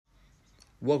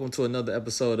Welcome to another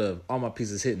episode of All My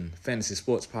Pieces Hitting Fantasy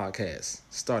Sports Podcast,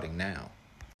 starting now.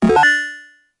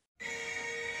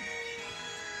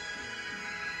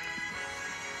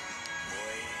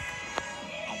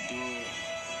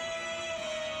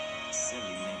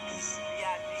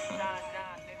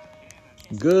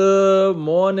 Good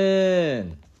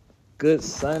morning. Good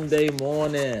Sunday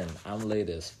morning. I'm late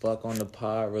as fuck on the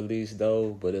pod release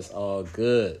though, but it's all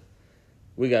good.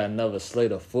 We got another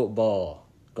slate of football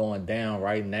going down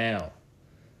right now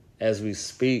as we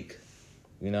speak.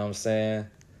 You know what I'm saying?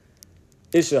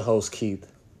 It's your host, Keith.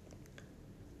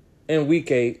 In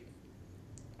week 8,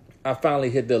 I finally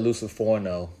hit the Elusive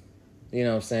 4-0. You know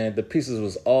what I'm saying? The pieces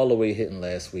was all the way hitting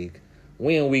last week.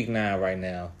 We in week 9 right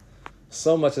now.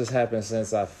 So much has happened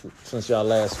since y'all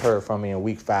last heard from me in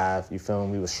week 5. You feel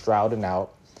me? We was strouting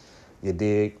out. You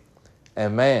dig?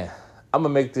 And man, I'm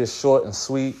going to make this short and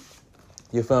sweet.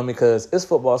 You feel me? Because it's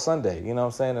football Sunday. You know what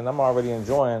I'm saying? And I'm already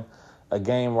enjoying a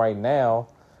game right now,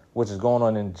 which is going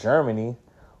on in Germany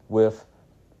with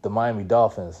the Miami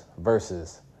Dolphins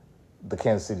versus the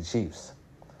Kansas City Chiefs.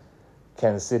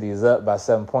 Kansas City is up by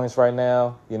 7 points right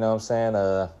now. You know what I'm saying?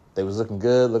 They was looking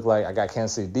good. Looked like I got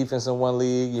Kansas City defense in one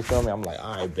league. You feel me? I'm like,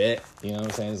 all right, bet. You know what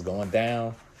I'm saying? It's going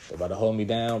down. They're about to hold me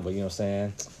down. But you know what I'm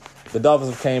saying? The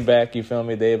Dolphins came back. You feel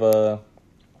me? They've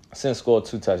since scored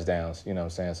 2 touchdowns. You know what I'm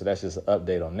saying? So that's just an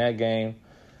update on that game.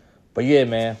 But yeah,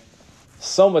 man.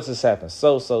 So much has happened.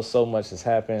 So much has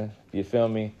happened. You feel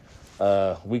me?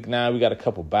 Week 9, we got a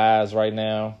couple byes right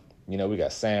now. You know, we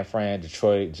got San Fran,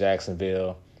 Detroit,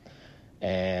 Jacksonville,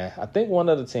 and I think one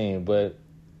other team, but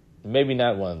maybe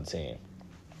not one other team.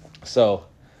 So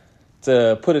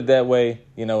to put it that way,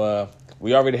 you know,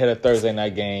 we already had a Thursday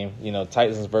night game, you know,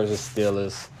 Titans versus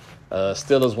Steelers.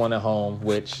 Steelers won at home,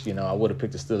 which, you know, I would have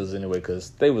picked the Steelers anyway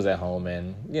because they was at home.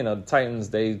 And, you know, the Titans,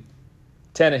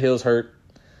 Tannehill's hurt.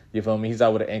 You feel me? He's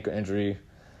out with an ankle injury.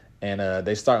 And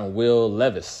they starting Will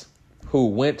Levis, who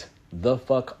went the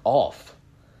fuck off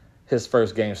his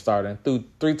first game starting. Threw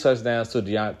 3 touchdowns to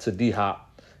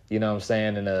D-Hop. You know what I'm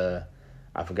saying? And I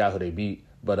forgot who they beat.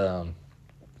 But,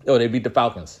 they beat the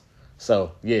Falcons.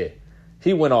 So, yeah,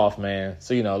 he went off, man.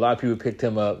 So, you know, a lot of people picked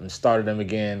him up and started him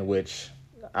again, which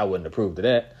I wouldn't approve of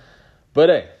that. But,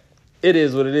 hey, it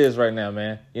is what it is right now,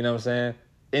 man. You know what I'm saying?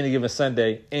 Any given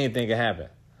Sunday, anything can happen.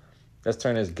 Let's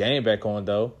turn this game back on,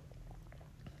 though.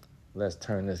 I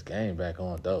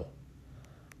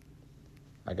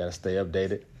got to stay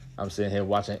updated. I'm sitting here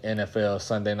watching NFL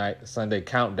Sunday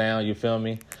countdown, you feel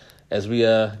me? As we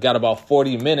got about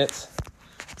 40 minutes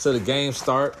to the game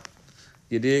start.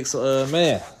 You dig? So,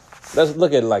 man, let's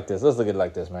look at it like this.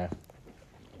 Man.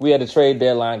 We had the trade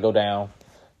deadline go down,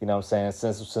 you know what I'm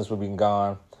saying, since we've been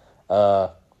gone.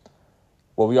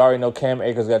 We already know Cam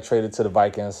Akers got traded to the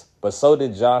Vikings, but so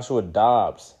did Joshua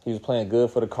Dobbs. He was playing good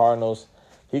for the Cardinals.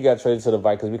 He got traded to the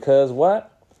Vikings because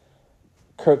what?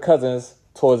 Kirk Cousins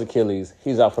tore his Achilles.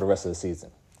 He's out for the rest of the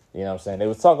season. You know what I'm saying? They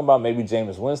was talking about maybe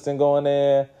Jameis Winston going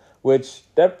there, which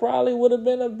that probably would have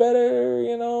been a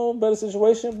better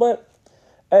situation. But,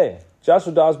 hey,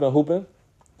 Joshua Dobbs been hooping.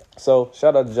 So,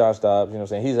 shout out to Josh Dobbs. You know what I'm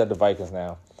saying? He's at the Vikings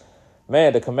now.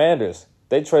 Man, the Commanders,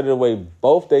 they traded away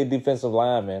both their defensive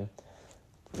linemen.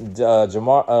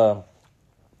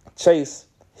 Chase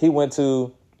Young, he went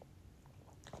to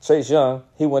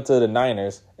the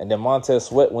Niners, and then Montez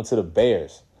Sweat went to the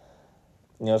Bears.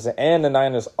 You know what I'm saying? And the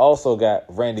Niners also got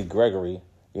Randy Gregory,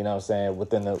 you know what I'm saying,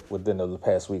 within the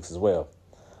past weeks as well.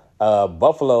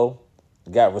 Buffalo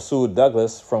got Rasul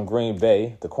Douglas from Green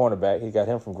Bay, the cornerback. He got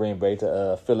him from Green Bay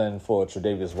to fill in for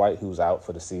Tre'Davious White, who's out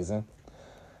for the season.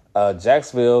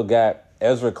 Jacksonville got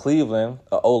Ezra Cleveland,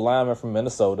 an old lineman from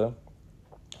Minnesota.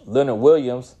 Leonard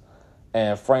Williams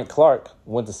and Frank Clark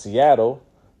went to Seattle.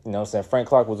 You know what I'm saying? Frank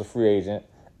Clark was a free agent.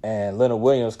 And Leonard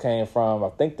Williams came from, I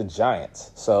think, the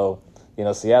Giants. So, you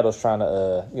know, Seattle's trying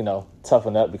to,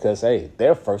 toughen up because, hey,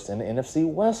 they're first in the NFC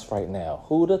West right now.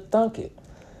 Who'd have thunk it?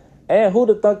 And who'd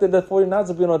have thunk that the 49ers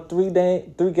have been on a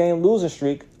three-game losing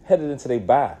streak headed into their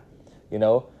bye? You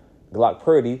know, Glock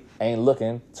Purdy ain't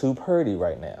looking too purdy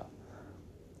right now.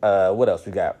 What else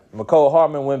we got? McCole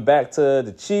Hardman went back to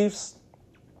the Chiefs.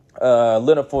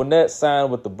 Leonard Fournette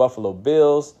signed with the Buffalo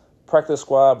Bills practice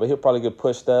squad, but he'll probably get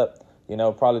pushed up,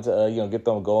 probably to, get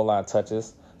them goal line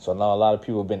touches. So now a lot of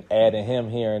people have been adding him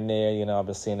here and there. You know, I've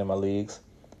been seeing in my leagues.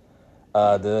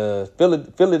 The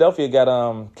Philadelphia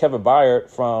got Kevin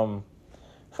Byard from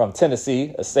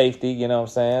Tennessee, a safety, you know what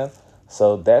I'm saying?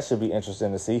 So that should be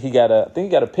interesting to see. I think he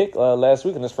got a pick last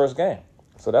week in his first game.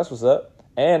 So that's what's up.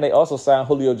 And they also signed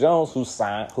Julio Jones, who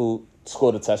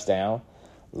scored a touchdown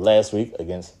last week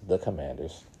against the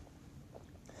Commanders.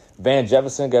 Van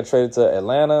Jefferson got traded to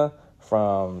Atlanta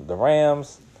from the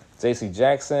Rams. J.C.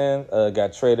 Jackson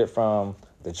got traded from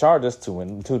the Chargers to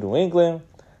New England.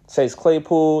 Chase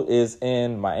Claypool is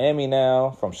in Miami now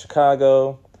from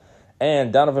Chicago.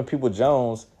 And Donovan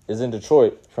Peoples-Jones is in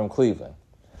Detroit from Cleveland.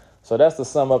 So that's to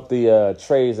sum up the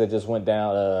trades that just went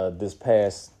down this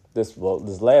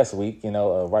last week,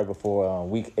 right before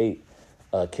week 8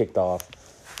 kicked off.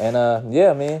 And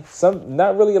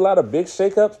not really a lot of big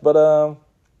shakeups, but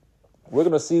we're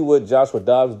going to see what Joshua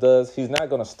Dobbs does. He's not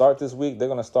going to start this week. They're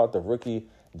going to start the rookie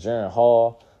Jaron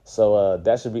Hall. So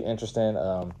that should be interesting.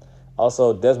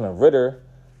 Also, Desmond Ridder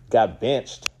got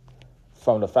benched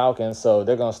from the Falcons. So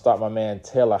they're going to start my man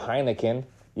Taylor Heineken.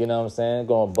 You know what I'm saying?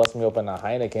 Going to bust me open a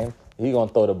Heineken. He going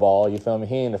to throw the ball. You feel me?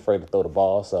 He ain't afraid to throw the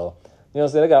ball. So, you know what I'm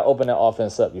saying? They got to open that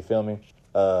offense up. You feel me?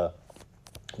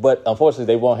 But unfortunately,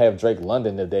 they won't have Drake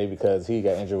London today because he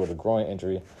got injured with a groin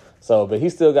injury. So, but he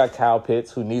still got Kyle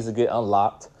Pitts, who needs to get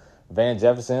unlocked. Van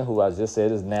Jefferson, who I just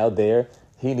said is now there.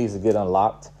 He needs to get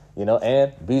unlocked, and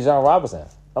Bijan Robinson.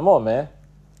 Come on, man.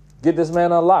 Get this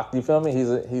man unlocked. You feel me?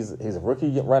 He's a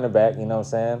rookie running back, you know what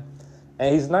I'm saying?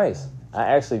 And he's nice. I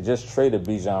actually just traded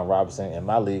Bijan Robinson in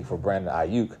my league for Brandon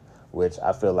Ayuk, which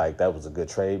I feel like that was a good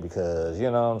trade because,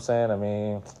 you know what I'm saying? I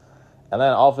mean,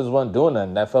 Atlanta offense wasn't doing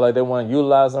nothing. I felt like they weren't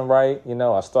utilizing right.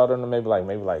 I started them maybe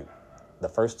like the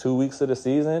first 2 weeks of the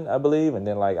season, I believe, and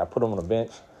then I put them on the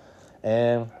bench.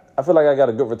 And I feel like I got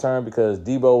a good return because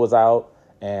Debo was out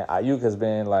and Ayuk has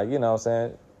been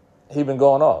he been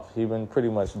going off. He been pretty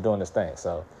much doing his thing.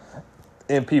 So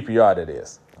in PPR that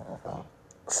is.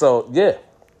 So yeah.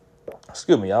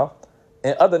 Excuse me, y'all.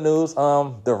 In other news,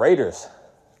 the Raiders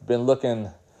been looking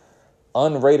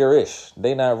un-Raider-ish.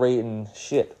 They not rating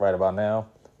shit right about now.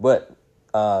 But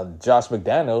Josh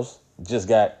McDaniels just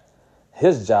got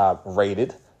his job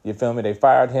rated. You feel me? They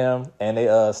fired him, and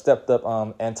they stepped up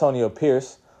Antonio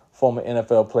Pierce, former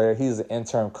NFL player. He's an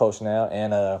interim coach now,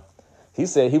 and he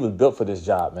said he was built for this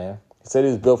job, man. He said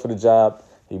he was built for the job.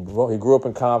 He grew up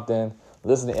in Compton,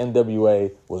 listened to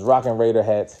NWA, was rocking Raider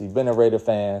hats. He's been a Raider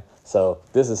fan. So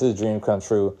this is his dream come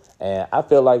true. And I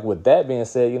feel like with that being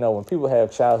said, when people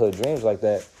have childhood dreams like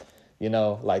that,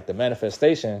 like the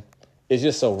manifestation is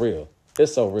just so real.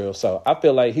 It's so real. So I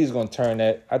feel like he's going to turn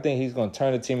that. I think he's going to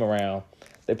turn the team around.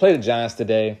 They play the Giants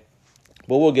today,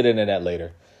 but we'll get into that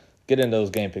later. Get into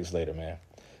those game picks later, man.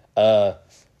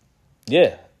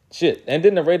 Yeah, shit. And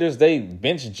then the Raiders, they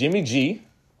benched Jimmy G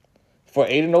for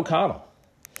Aiden O'Connell.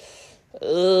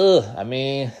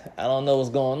 I don't know what's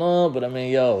going on, but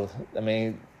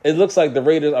it looks like the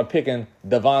Raiders are picking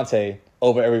Devontae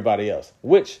over everybody else,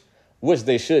 which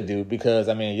they should do because,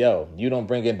 you don't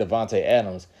bring in Devontae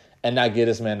Adams and not get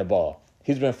this man the ball.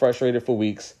 He's been frustrated for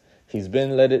weeks. He's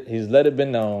let it be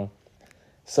known.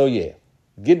 So, yeah,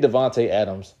 get Devontae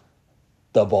Adams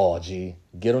the ball, G.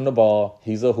 Get him the ball.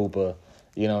 He's a hooper.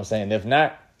 You know what I'm saying? If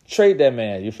not, trade that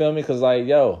man. You feel me? Because,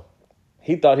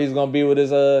 he thought he was going to be with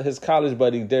his college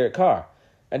buddy, Derek Carr.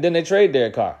 And then they trade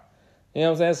Derek Carr. You know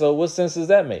what I'm saying? So what sense does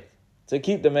that make? To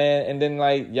keep the man and then,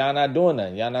 y'all not doing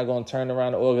nothing. Y'all not going to turn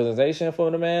around the organization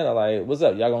for the man? Or, what's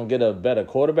up? Y'all going to get a better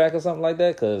quarterback or something like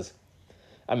that? Because,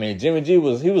 Jimmy G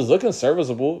was looking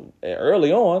serviceable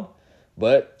early on.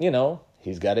 But,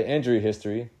 he's got an injury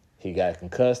history. He got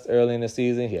concussed early in the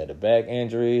season. He had a back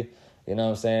injury. You know what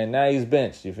I'm saying? Now he's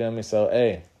benched. You feel me? So,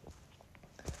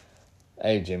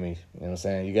 Hey, Jimmy, you know what I'm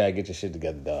saying? You got to get your shit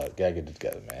together, dog. Got to get it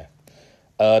together, man.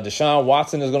 Deshaun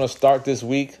Watson is going to start this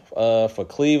week for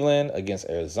Cleveland against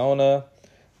Arizona.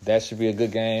 That should be a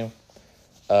good game.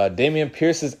 Dameon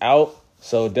Pierce is out,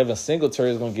 so Devin Singletary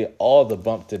is going to get all the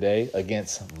bump today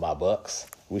against my Bucks.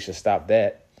 We should stop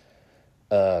that.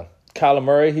 Kyler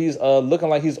Murray, he's looking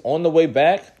like he's on the way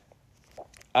back.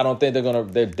 I don't think they're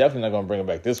definitely not going to bring him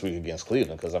back this week against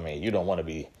Cleveland because, you don't want to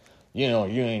be... you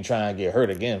ain't trying to get hurt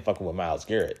again fucking with Myles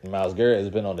Garrett. Myles Garrett has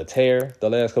been on the tear the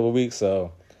last couple of weeks,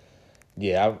 so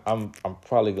yeah, I'm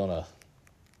probably gonna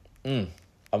I'm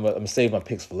gonna save my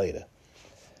picks for later.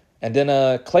 And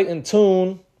then Clayton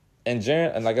Tune and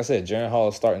like I said, Jaron Hall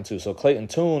is starting too. So Clayton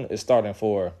Tune is starting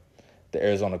for the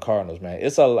Arizona Cardinals, man.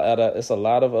 It's a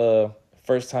lot of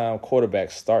first time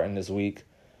quarterbacks starting this week.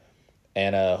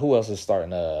 And who else is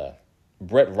starting?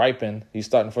 Brett Ripon, he's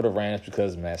starting for the Rams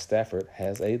because Matt Stafford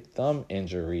has a thumb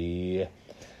injury.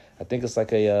 I think it's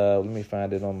like let me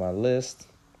find it on my list.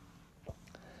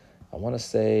 I want to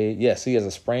say, yes, he has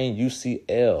a sprained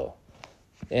UCL.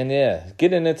 And yeah,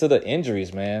 getting into the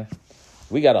injuries, man.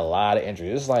 We got a lot of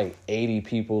injuries. It's like 80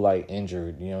 people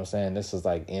injured. You know what I'm saying? This is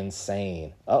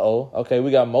insane. Okay, we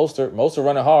got Mostert. Mostert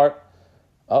running hard.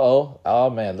 Oh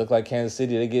man, look like Kansas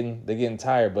City. They're getting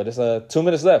tired, but it's 2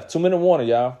 minutes left. 2 minute warning,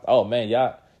 y'all. Oh man,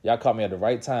 y'all Y'all caught me at the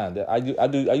right time. I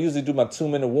usually do my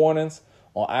 2-minute warnings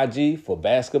on IG for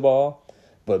basketball,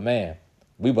 but man,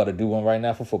 we about to do one right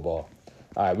now for football.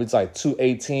 All right, it's like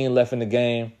 2:18 left in the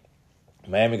game.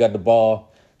 Miami got the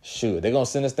ball. Shoot, they're gonna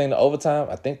send this thing to overtime.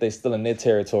 I think they still in their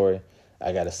territory.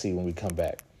 I gotta see when we come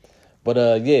back.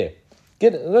 But yeah,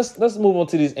 let's move on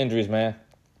to these injuries, man.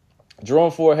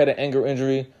 Jerome Ford had an ankle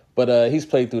injury, but he's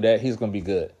played through that. He's gonna be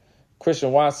good.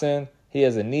 Christian Watson, he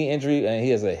has a knee injury, and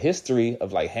he has a history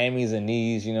of like hammies and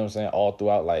knees, you know what I'm saying, all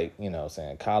throughout like, you know what I'm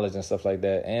saying, college and stuff like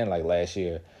that, and like last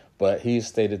year. But he's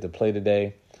stated to play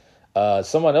today.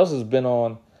 Someone else has been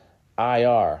on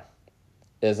IR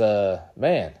is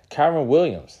Kyron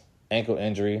Williams, ankle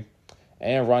injury,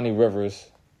 and Ronnie Rivers,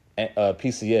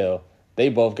 PCL. They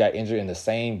both got injured in the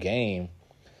same game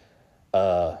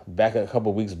back a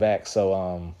couple weeks back.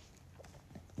 So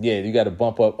yeah, you got to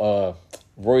bump up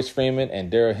Royce Freeman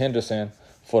and Darrell Henderson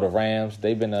for the Rams.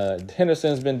 They've been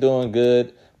Henderson's been doing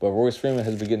good, but Royce Freeman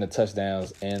has been getting the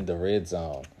touchdowns in the red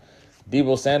zone.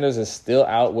 Deebo Sanders is still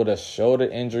out with a shoulder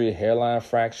injury, hairline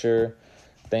fracture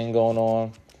thing going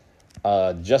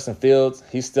on. Justin Fields,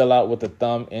 he's still out with a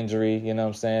thumb injury, you know what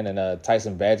I'm saying? And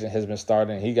Tyson Bagent has been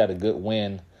starting. He got a good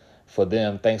win for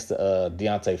them thanks to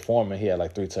Deontay Foreman. He had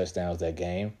like 3 touchdowns that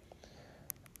game.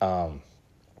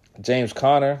 James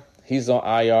Conner, he's on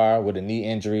IR with a knee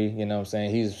injury, you know what I'm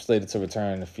saying? He's slated to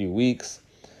return in a few weeks.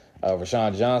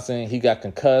 Rashawn Johnson, he got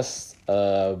concussed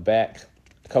back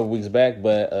a couple weeks back,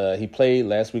 but he played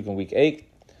last week in week 8.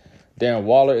 Darren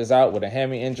Waller is out with a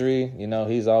hammy injury. You know,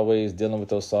 he's always dealing with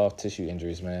those soft tissue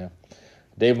injuries, man.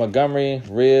 Dave Montgomery,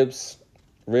 ribs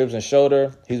and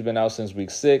shoulder. He's been out since week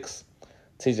 6.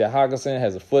 TJ Hawkinson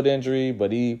has a foot injury,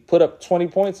 but he put up 20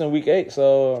 points in week 8,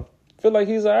 so I feel like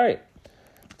he's all right.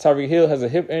 Tyreek Hill has a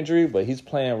hip injury, but he's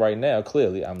playing right now,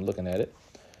 clearly. I'm looking at it.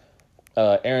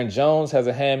 Aaron Jones has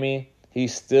a hammy.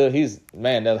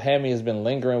 That hammy has been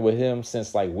lingering with him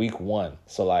since like week 1.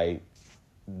 So like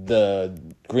the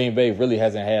Green Bay really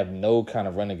hasn't had no kind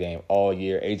of running game all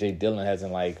year. A.J. Dillon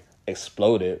hasn't like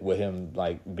exploded with him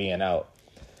like being out.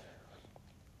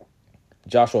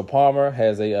 Joshua Palmer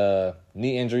has a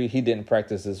knee injury. He didn't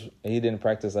practice.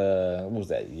 What was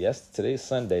that? Today's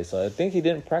Sunday, so I think he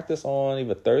didn't practice on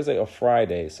either Thursday or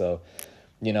Friday. So,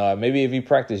 you know, maybe if he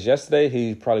practiced yesterday,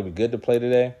 he'd probably be good to play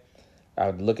today. I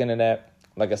would look into that.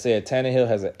 Like I said, Tannehill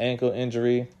has an ankle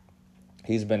injury.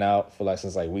 He's been out for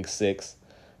since week 6.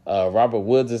 Robert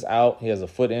Woods is out. He has a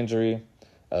foot injury.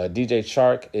 DJ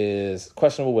Chark is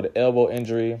questionable with an elbow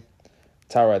injury.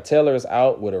 Tyrod Taylor is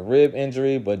out with a rib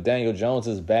injury, but Daniel Jones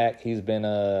is back. He's been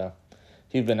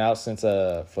out since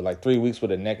for like 3 weeks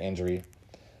with a neck injury.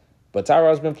 But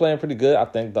Tyrod's been playing pretty good. I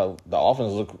think the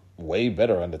offense looked way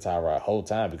better under Tyrod the whole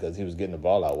time because he was getting the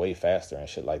ball out way faster and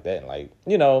shit like that. And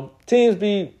how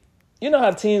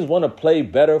teams want to play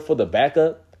better for the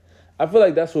backup? I feel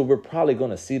like that's what we're probably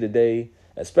going to see today,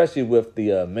 especially with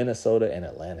the Minnesota and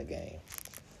Atlanta game.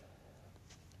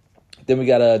 Then we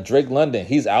got Drake London.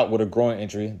 He's out with a groin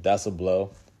injury. That's a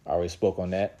blow. I already spoke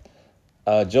on that.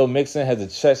 Joe Mixon has a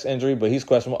chest injury, but he's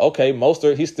questionable. Okay,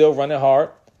 Mostert, he's still running hard.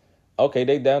 Okay,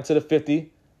 they down to the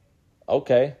 50.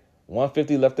 Okay,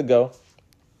 150 left to go.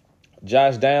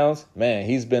 Josh Downs, man,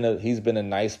 he's been a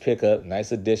nice pickup,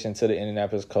 nice addition to the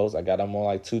Indianapolis Colts. I got him on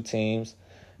like 2 teams.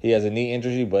 He has a knee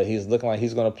injury, but he's looking like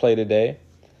he's going to play today.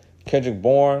 Kendrick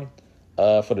Bourne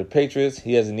for the Patriots,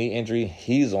 he has a knee injury.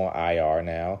 He's on IR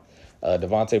now.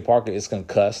 Devontae Parker is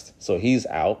concussed, so he's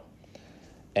out.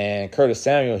 And Curtis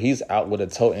Samuel, he's out with a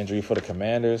toe injury for the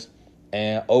Commanders.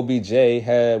 And OBJ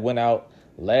went out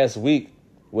last week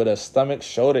with a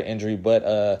shoulder injury,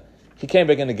 but he came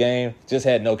back in the game, just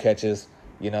had no catches.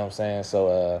 You know what I'm saying?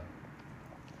 So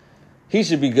he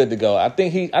should be good to go. I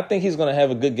think he's going to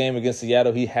have a good game against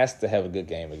Seattle. He has to have a good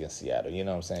game against Seattle. You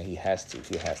know what I'm saying? He has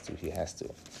to.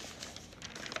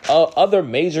 Other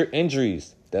major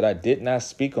injuries that I did not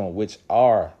speak on, which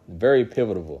are very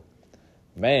pivotal.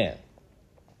 Man,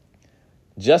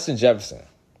 Justin Jefferson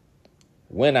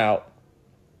went out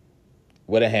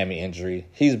with a hammy injury.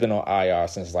 He's been on IR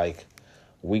since like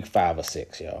week 5 or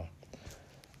 6, yo.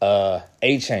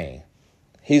 A-Chain,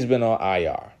 he's been on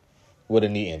IR with a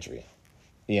knee injury.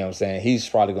 You know what I'm saying? He's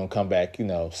probably going to come back,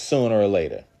 sooner or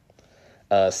later.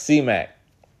 C-Mac,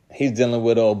 he's dealing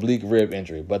with an oblique rib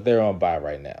injury, but they're on bye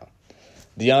right now.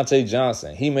 Deontay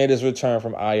Johnson, he made his return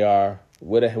from IR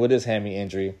with his hammy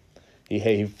injury.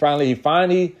 He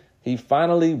finally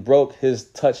broke his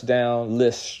touchdown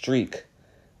list streak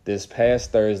this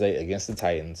past Thursday against the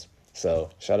Titans. So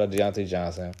shout out to Deontay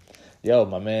Johnson. Yo,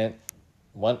 my man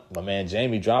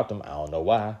Jamie dropped him. I don't know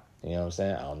why. You know what I'm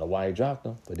saying? I don't know why he dropped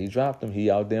him, but he dropped him. He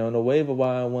out there on the waiver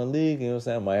wire in one league. You know what I'm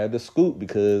saying? I might have to scoop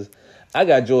because I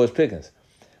got George Pickens.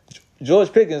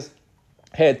 George Pickens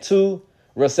had 2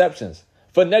 receptions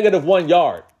for -1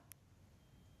 yard.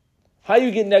 How you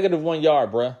get -1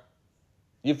 yard, bruh?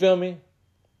 You feel me?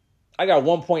 I got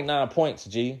 1.9 points,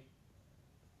 G.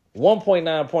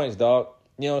 1.9 points, dog.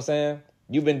 You know what I'm saying?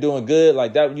 You've been doing good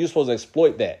like that. You're supposed to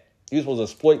exploit that. You're supposed to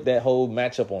exploit that whole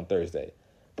matchup on Thursday.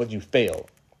 But you failed.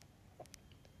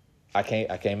 I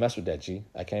can't mess with that, G.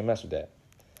 I can't mess with that.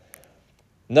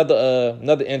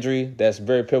 Another injury that's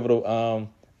very pivotal.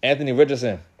 Anthony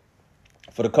Richardson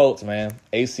for the Colts, man.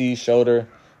 AC shoulder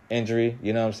injury.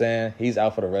 You know what I'm saying? He's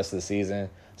out for the rest of the season.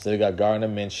 So they got Gardner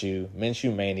Minshew.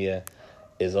 Minshew Mania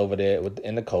is over there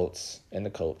in the Colts. And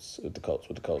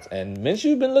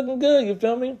Minshew been looking good, you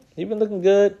feel me? He been looking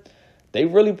good. They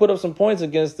really put up some points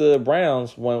against the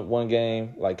Browns one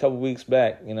game, like a couple weeks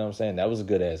back. You know what I'm saying? That was a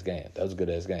good-ass game.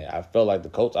 I felt like the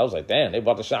Colts, I was like, damn, they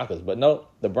bought the shockers. But no,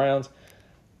 the Browns,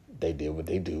 they did what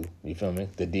they do. You feel me?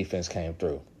 The defense came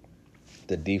through.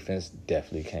 The defense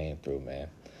definitely came through, man.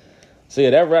 So, yeah,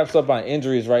 that wraps up our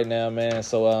injuries right now, man.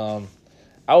 So,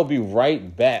 I will be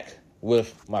right back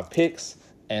with my picks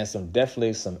and some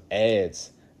ads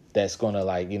that's going to,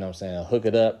 like, you know what I'm saying, hook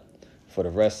it up for the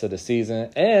rest of the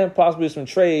season and possibly some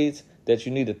trades that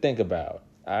you need to think about.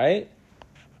 All right?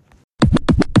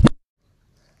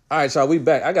 All right, y'all, we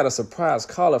back. I got a surprise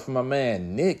caller from my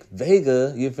man Nick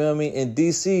Vega, you feel me, in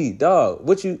DC. Dog,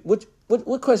 what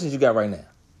questions you got right now?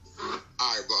 All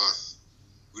right, boss.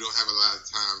 We don't have a lot of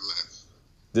time left.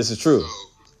 This is true.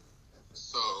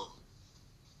 So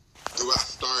do I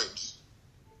start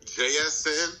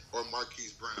JSN or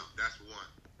Marquise Brown? That's one.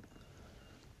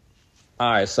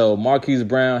 All right, so Marquise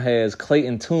Brown has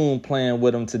Clayton Tune playing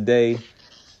with him today.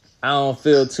 I don't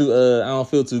feel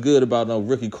too good about no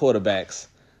rookie quarterbacks,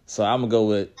 so I'm gonna go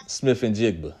with Smith and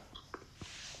Jigba.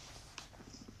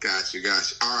 Gotcha.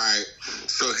 All right.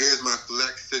 So here's my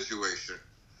flex situation.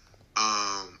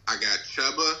 I got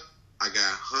Chuba, I got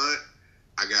Hunt,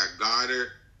 I got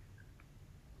Goddard,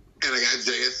 and I got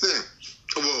JSN.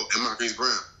 Whoa, and Marquise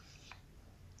Brown.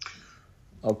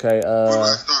 Okay. Who do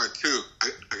I start? 2.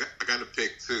 I got to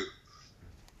pick 2.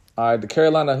 All right, the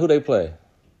Carolina, who they play?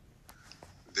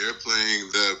 They're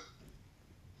playing the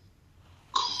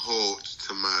Colts,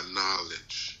 to my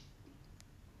knowledge.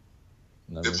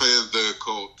 They're playing the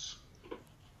Colts.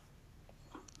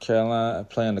 Carolina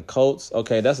playing the Colts.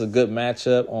 Okay, that's a good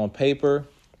matchup on paper.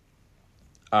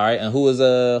 All right, and who's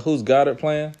Goddard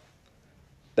playing?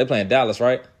 They playing Dallas,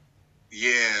 right?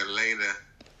 Yeah, later.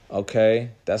 Okay,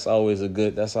 that's always a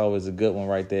good one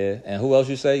right there. And who else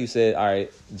you say? You said, all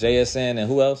right, JSN and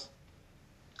who else?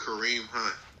 Kareem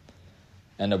Hunt.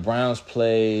 And the Browns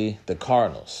play the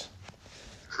Cardinals.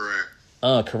 Correct.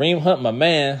 Kareem Hunt, my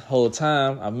man, whole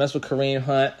time. I mess with Kareem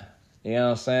Hunt. You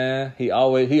know what I'm saying? He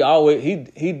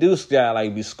do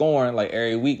like be scoring like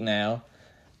every week now.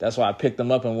 That's why I picked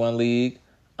him up in one league.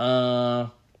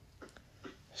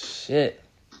 Shit.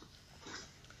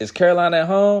 Is Carolina at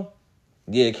home?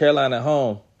 Yeah, Carolina at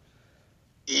home.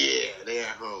 Yeah, they at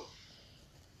home.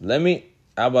 I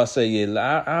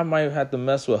might have to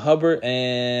mess with Hubbard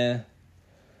and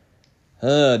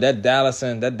that Dallas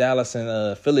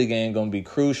and Philly game gonna be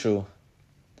crucial.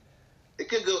 It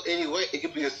could go any way. It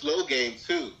could be a slow game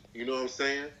too. You know what I'm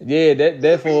saying? Yeah,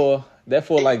 therefore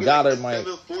like Goddard might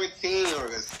 7-14 or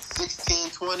a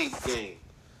 16-20 game.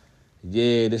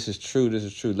 Yeah, this is true.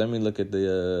 Let me look at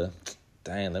the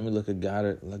let me look at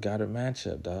Goddard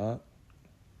matchup, dog.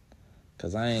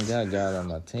 Cause I ain't got Goddard on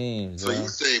my team. So you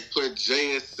say put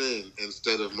JSN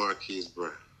instead of Marquise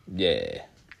Brown? Yeah.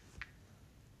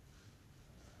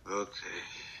 Okay.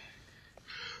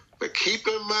 But keep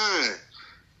in mind,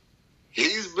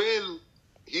 he's gotten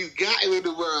me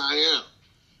to where I am.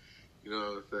 You know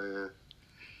what I'm saying?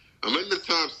 I'm in the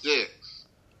top 6.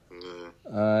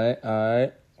 All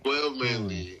right. 12-man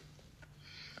league.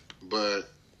 But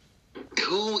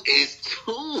who is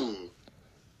Tune?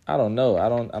 I don't know. I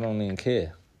don't even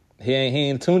care. He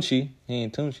ain't Tunchi. I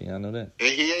know that. And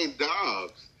he ain't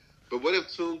Dobbs. But what if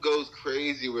Tune goes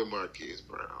crazy with Marquise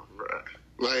Brown, right?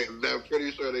 Like, I'm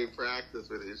pretty sure they practice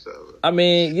with each other. I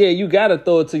mean, yeah, you got to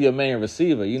throw it to your main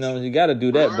receiver. You know, you got to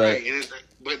do that. Right.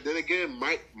 But then again,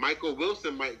 Michael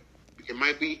Wilson might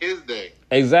be his day.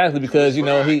 Exactly, because, you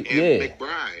know,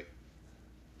 McBride.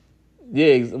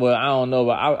 Yeah, well, I don't know,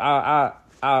 but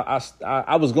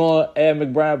I was going to add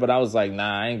McBride, but I was like,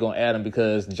 nah, I ain't going to add him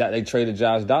because they traded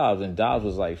Josh Dobbs, and Dobbs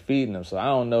was, like, feeding him, so I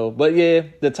don't know. But, yeah,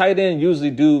 the tight end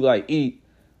usually do, like, eat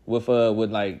with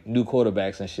like, new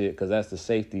quarterbacks and shit because that's the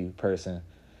safety person.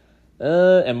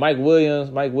 And Mike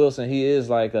Wilson, he is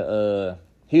like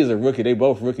he's a rookie. They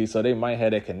both rookies, so they might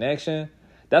have that connection.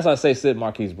 That's why I say sit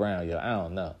Marquise Brown, yo. I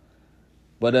don't know.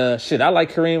 But shit, I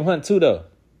like Kareem Hunt too though.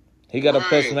 He got a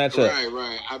plus matchup.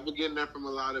 Right. I've been getting that from a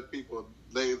lot of people.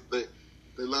 They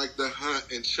like the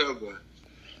Hunt and Chuba.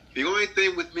 The only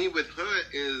thing with me with Hunt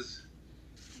is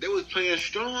they was playing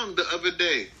strong the other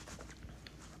day.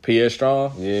 Pierre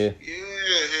Strong, yeah.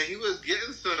 Yeah, and he was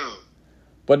getting some.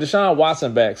 But Deshaun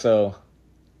Watson back, so.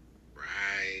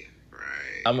 Right.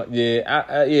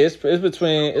 It's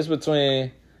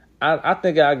between. I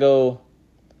think I go.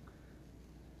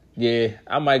 Yeah,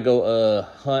 I might go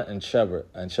Hunt and Chuba.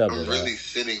 I'm really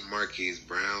sitting Marquise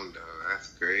Brown though. That's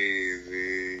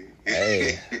crazy.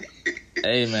 Hey,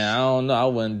 man, I don't know. I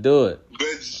wouldn't do it.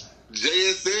 But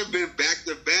JSN been back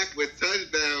to back with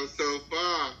touchdowns so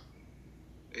far.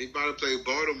 He about to play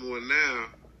Baltimore now.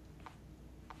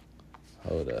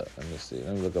 Hold up, let me see.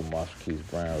 Let me look up Marquise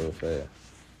Brown real fast.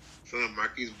 Son,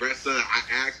 Marquise Brown, I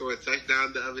asked for a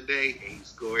touchdown the other day and he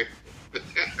scored.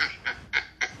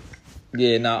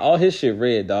 Yeah, all his shit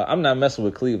red, dog. I'm not messing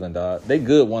with Cleveland, dog. They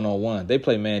good one-on-one. They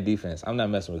play man defense. I'm not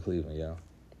messing with Cleveland, yo.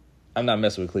 I'm not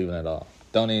messing with Cleveland at all.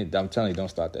 I'm telling you, don't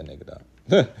start that nigga, dog.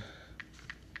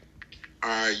 All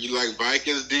right, you like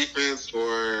Vikings defense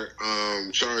or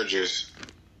Chargers?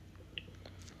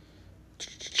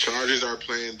 Chargers are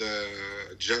playing the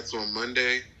Jets on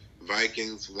Monday.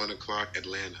 Vikings 1:00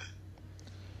 Atlanta.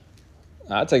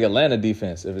 I'll take Atlanta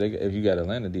defense if you got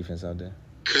Atlanta defense out there.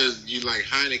 Cause you like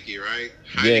Heineke, right?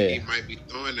 Heineke might be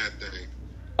throwing that thing.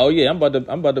 Oh yeah, I'm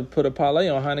about to put a parlay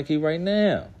on Heineke right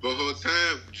now. But whole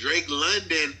time Drake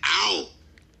London out.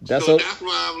 That's that's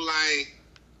why I'm like,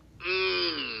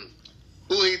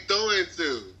 who he throwing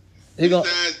to?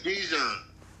 Besides Bijan.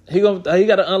 He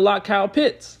got to unlock Kyle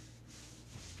Pitts.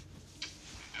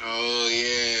 Oh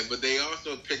yeah, but they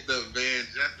also picked up Van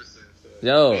Jefferson.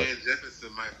 So Van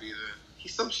Jefferson might be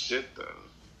he's some shit though.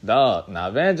 Dog,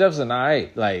 Van Jefferson, all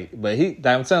right. But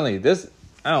I'm telling you, this,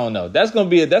 I don't know. That's gonna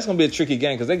be a tricky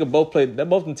game because they could both play.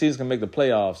 Both the teams can make the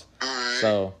playoffs. All right.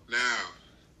 So now,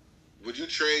 would you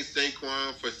trade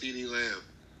Saquon for CeeDee Lamb?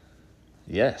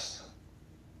 Yes.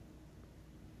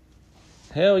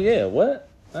 Hell yeah! What?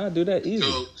 I'll do that easy.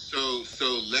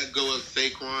 So let go of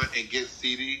Saquon and get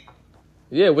CeeDee.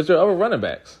 Yeah, with your other running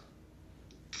backs.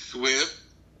 Swift,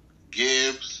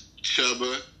 Gibbs,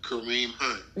 Chuba, Kareem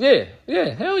Hunt. Yeah,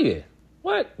 hell yeah.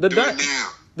 What? The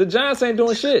Giants ain't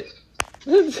doing shit.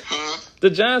 Huh? The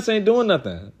Giants ain't doing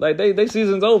nothing. Like they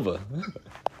season's over.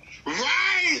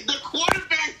 Right, the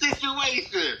quarterback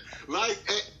situation. Like,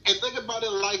 and think about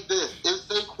it like this: if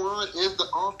Saquon is the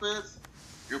offense,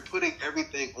 you're putting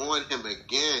everything on him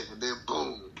again, and then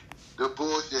boom, the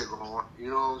bullshit going. You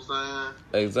know what I'm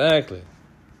saying? Exactly.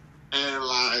 And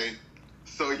like,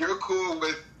 so you're cool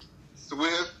with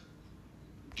Swift,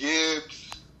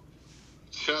 Gibbs,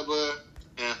 Chuba,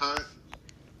 and Hunt?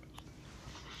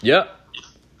 Yep.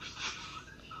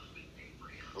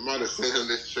 I'm about to send him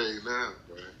this trade now,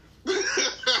 bro.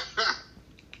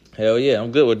 Hell yeah,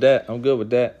 I'm good with that. I'm good with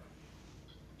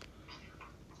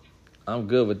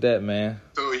that, man.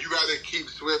 So you rather keep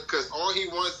Swift because all he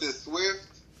wants is Swift.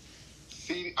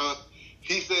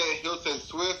 He said he'll take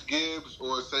Swift, Gibbs,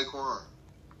 or Saquon.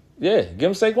 Yeah, give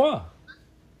him Saquon.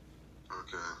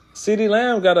 Okay. CeeDee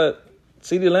Lamb got a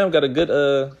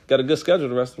good schedule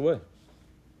the rest of the way.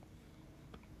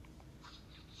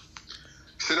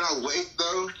 Should I wait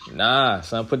though? Nah,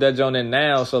 son, put that joint in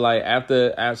now so like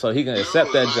after so he can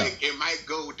accept that jump. It might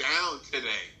go down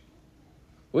today.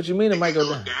 What you mean it might go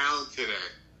down? Down today.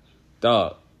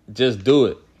 Dog, just do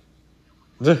it.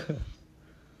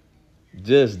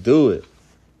 Just do it.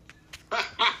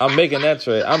 I'm making that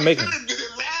trade. I did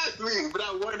it last week, but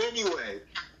I won anyway.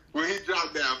 When he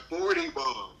dropped that 40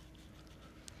 bomb.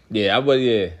 Yeah,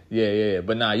 yeah.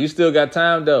 But nah, you still got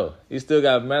time though. You still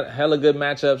got hella good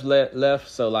matchups left.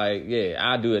 So like, yeah,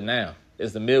 I'll do it now.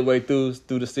 It's the midway through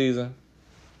the season.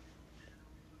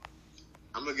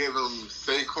 I'm gonna give him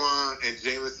Saquon and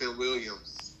Jameson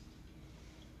Williams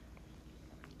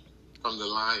from the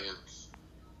Lions.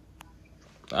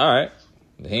 All right.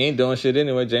 He ain't doing shit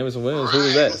anyway. Jameson Williams, right, who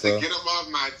was that? So get him off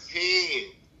my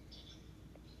team.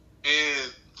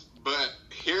 But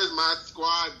here's my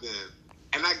squad then.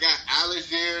 And I got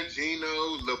Algier,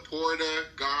 Gino, Laporta,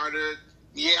 Goddard.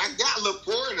 Yeah, I got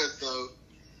Laporta, so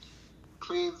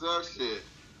cleans up shit.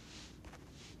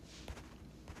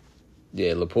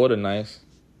 Yeah, Laporta nice.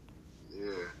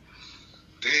 Yeah.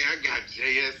 Dang, I got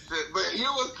JSN. But you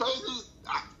know what's crazy?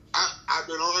 I've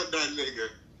been on that nigga.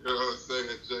 You know what I'm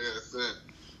saying? JSN.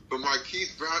 But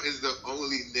Marquise Brown is the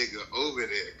only nigga over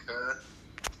there, cuz.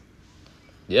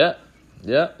 Yeah.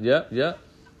 Yep.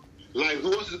 Like,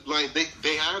 who else? Like,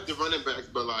 they have the running backs,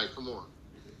 but like, come on.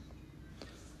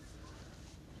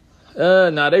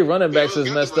 Nah, they running backs is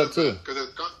messed up too.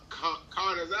 Because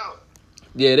Carter's out.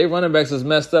 Yeah, they running backs is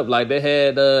messed up. Like they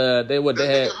had they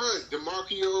had hurt.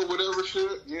 DeMarco, whatever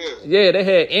shit. Yeah. Yeah, they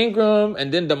had Ingram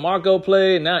and then DeMarco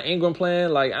played. Now Ingram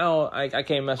playing. Like I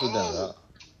can't mess with them. Dog.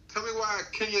 Tell me why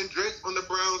Kenyon Drake's on the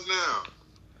Browns now.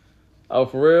 Oh,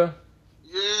 for real?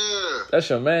 Yeah. That's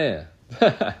your man.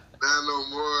 Not no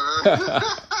more.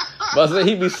 But I said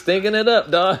he be stinking it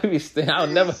up, dog. He be stinking. I'll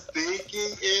never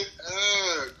stinking it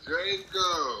up,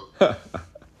 Draco.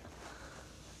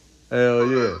 Hell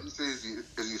yeah. Let me see is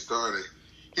he starting.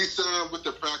 He signed with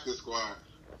the practice squad.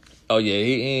 Oh yeah,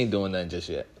 he ain't doing nothing just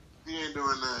yet. He ain't doing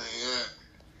nothing yet.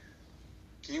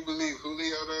 Can you believe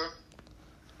Julio though?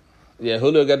 Yeah,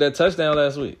 Julio got that touchdown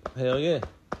last week. Hell yeah.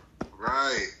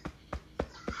 Right.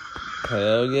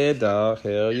 Hell yeah, dog.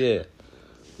 Hell yeah.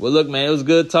 Well, look, man, it was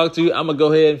good to talk to you. I'm going to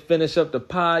go ahead and finish up the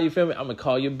pie. You feel me? I'm going to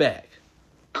call you back.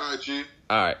 All right, G.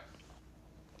 All right.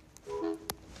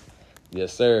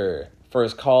 Yes, sir.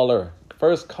 First caller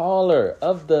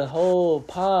of the whole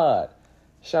pod.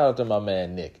 Shout out to my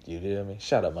man, Nick. You hear me?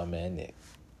 Shout out my man, Nick.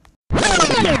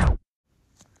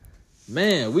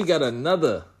 Man, we got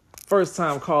another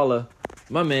first-time caller.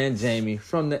 My man, Jamie,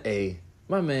 from the A.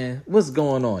 My man, what's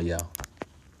going on, y'all?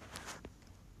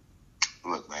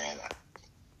 Look, man,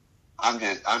 I'm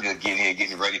just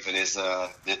getting ready for this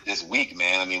this week,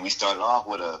 man. I mean, we started off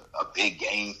with a big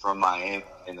game from Miami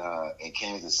in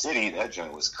Kansas City. That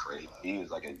joint was crazy. It was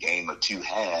like a game of two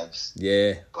halves.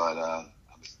 Yeah. But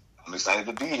I'm excited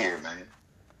to be here, man.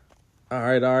 All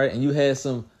right. And you had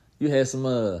some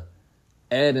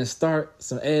add and start,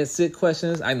 some add sit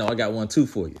questions. I know I got one too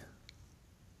for you.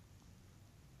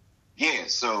 Yeah.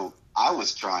 So I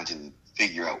was trying to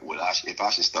figure out if I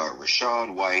should start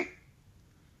Rashad White,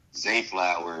 Zay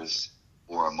Flowers,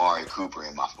 or Amari Cooper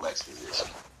in my flex position.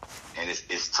 And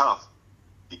it's tough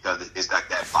because it's like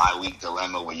that bye week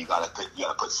dilemma where you gotta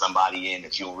put somebody in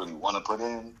that you don't really want to put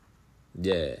in.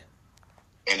 Yeah.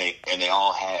 And they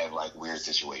all have like weird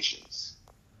situations.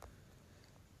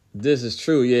 This is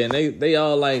true, yeah. And they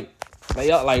all like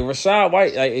Rashad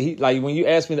White. Like when you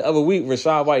asked me the other week,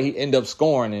 Rashad White, he ended up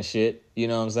scoring and shit. You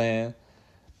know what I'm saying?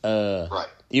 Right.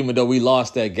 Even though we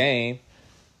lost that game,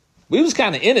 we was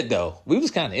kind of in it though. We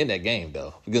was kind of in that game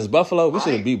though because Buffalo, we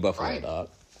should have beat Buffalo,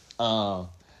 dog.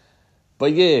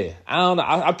 But yeah, I don't know.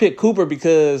 I picked Cooper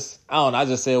because I don't know. I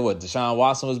just said Deshaun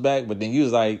Watson was back, but then you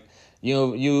was like,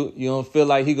 you don't feel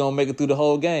like he gonna make it through the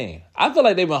whole game. I feel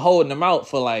like they've been holding him out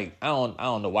for like I don't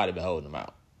know why they've been holding him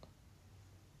out.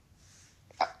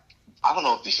 I don't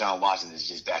know if Deshaun Watson is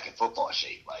just back in football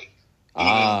shape. Like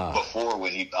even before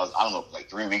when I don't know, like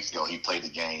 3 weeks ago he played the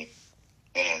game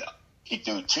and he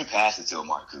threw 2 passes to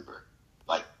Amari Cooper,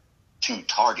 like 2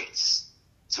 targets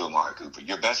to Amari Cooper.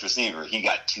 Your best receiver, he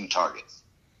got 2 targets.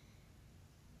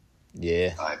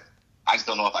 Yeah. I just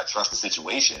don't know if I trust the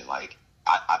situation. Like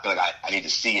I feel like I need to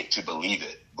see it to believe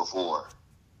it before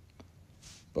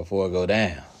it go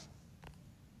down.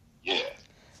 Yeah.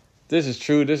 This is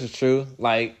true.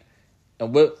 Like,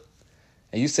 and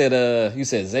you said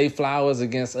Zay Flowers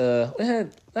against I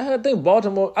think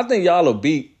Baltimore. I think y'all will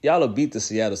beat the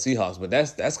Seattle Seahawks, but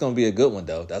that's gonna be a good one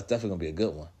though. That's definitely gonna be a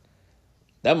good one.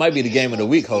 That might be the game of the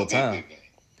week whole time.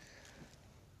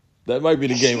 That might be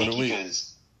the game of the week.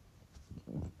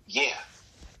 Yeah.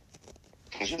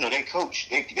 Because, they coach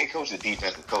the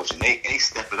defensive coach, and they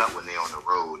step it up when they're on the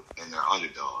road and they're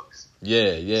underdogs.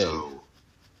 Yeah. So,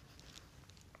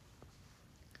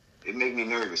 it made me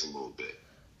nervous a little bit.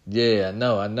 Yeah, I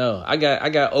know. I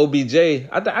got OBJ.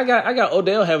 I got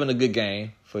Odell having a good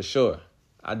game, for sure.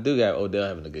 I do got Odell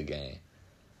having a good game.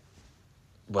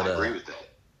 But I agree with that.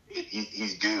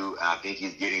 He's due. I think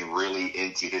he's getting really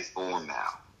into his form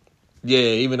now. Yeah,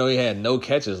 even though he had no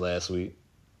catches last week.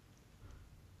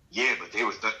 Yeah, but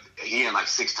he had like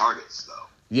 6 targets though.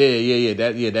 Yeah.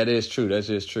 That is true. That's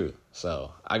just true.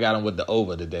 So I got him with the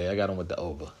over today.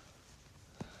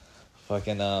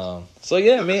 Fucking So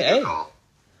yeah, man. Hey.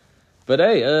 But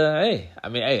hey. I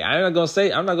mean, hey. I'm not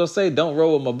gonna say don't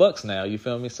roll with my Bucks now. You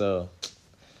feel me? So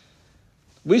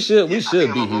we should beat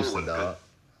Houston, dog.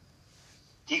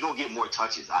 He gonna get more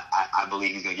touches. I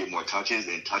believe he's gonna get more touches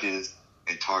and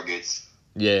targets.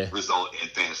 Yeah. Result in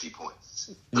fantasy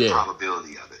points. The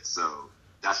probability of it. So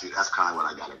that's kind of what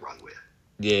I got to run with.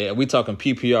 Yeah, we talking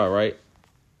PPR, right?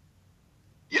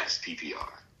 Yes, PPR.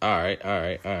 All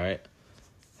right.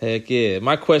 Heck yeah.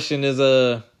 My question is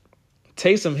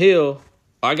Taysom Hill.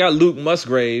 I got Luke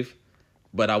Musgrave,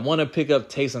 but I want to pick up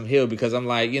Taysom Hill because I'm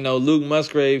like, Luke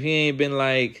Musgrave, he ain't been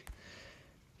like,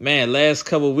 man, last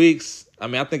couple weeks, I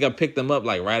mean, I think I picked him up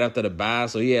like right after the bye,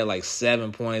 so he had like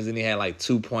 7 points and he had like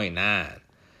 2.9.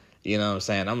 You know what I'm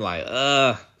saying? I'm like,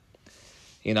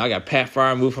 you know, I got Pat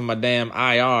Fryer from my damn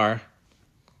IR,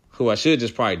 who I should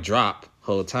just probably drop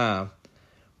whole time.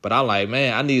 But I'm like,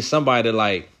 man, I need somebody to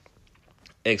like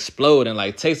explode, and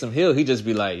like Taysom Hill, he just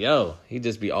be like, yo, he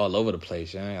just be all over the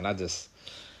place, yeah. And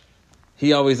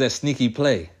he always that sneaky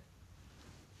play.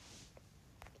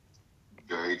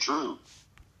 Very true.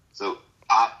 So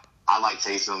I like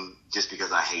Taysom just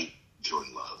because I hate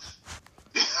Jordan Love.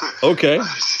 Okay. I'm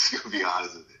just gonna be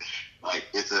honest with you. Like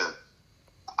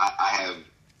I have,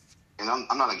 and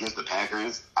I'm not against the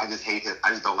Packers. I just hate him. I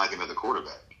just don't like him as a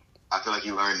quarterback. I feel like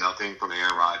he learned nothing from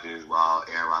Aaron Rodgers while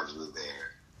Aaron Rodgers was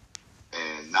there.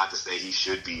 And not to say he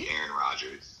should be Aaron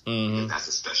Rodgers, because that's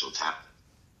a special talent.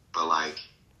 But, like,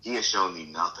 he has shown me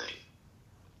nothing.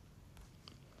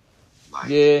 Like,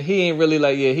 yeah, he ain't really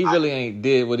like, he really ain't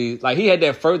did what he, like, he had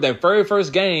that very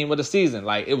first game of the season.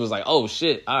 Like, it was like, oh,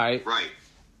 shit, all right. Right.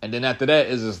 And then after that,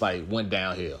 it's just like, went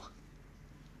downhill.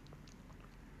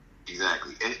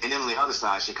 Exactly. And then on the other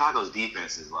side, Chicago's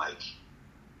defense is like,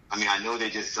 I mean, I know they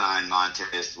just signed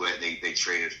Montez Sweat. They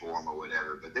traded for him or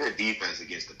whatever, but their defense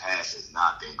against the pass has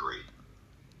not been great.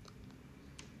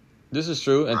 This is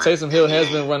true, and right? Taysom Hill has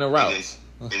been running routes.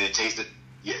 And then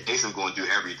Taysom going to do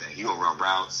everything. He gonna run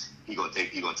routes. He gonna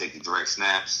take the direct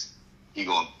snaps. He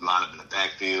gonna line up in the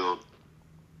backfield.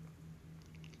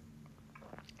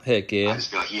 Heck yeah! I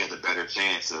just feel like he has a better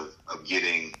chance of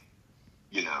getting,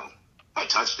 you know, a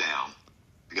touchdown,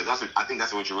 because I think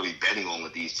that's what you're really betting on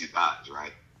with these two guys,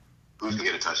 right? Who's gonna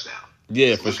get a touchdown?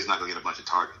 Yeah, Luke is not gonna get a bunch of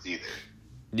targets either.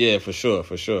 Yeah, for sure.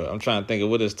 I'm trying to think of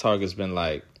what his targets been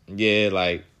like. Yeah,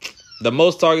 like the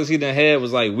most targets he done had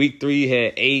was like week 3 he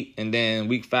had 8, and then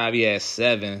week 5 he had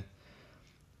 7.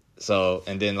 So,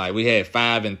 and then like we had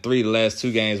 5 and 3 the last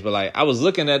 2 games. But like I was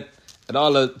looking at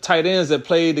all the tight ends that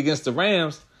played against the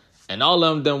Rams, and all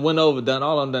of them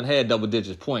done had double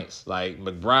digit points. Like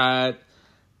McBride,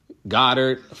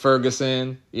 Goddard,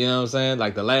 Ferguson, you know what I'm saying?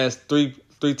 Like the last three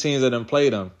teams that done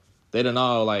played him, they done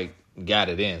all like got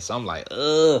it in. So I'm like,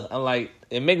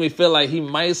 it make me feel like he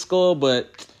might score,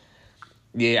 but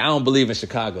yeah, I don't believe in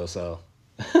Chicago, so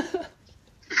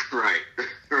right.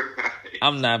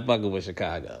 I'm not fucking with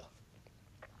Chicago.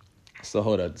 So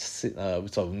hold up.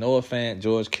 So Noah Fant,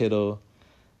 George Kittle.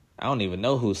 I don't even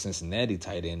know who Cincinnati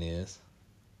tight end is.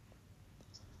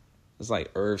 It's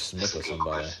like Irv Smith or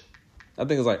somebody. Question. I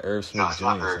think it's like Irv Smith Jr.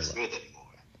 Not Irv Smith anymore.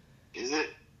 Is it?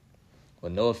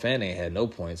 Well, Noah Fant ain't had no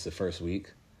points the first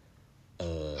week.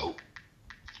 Nope.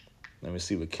 Let me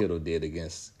see what Kittle did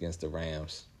against the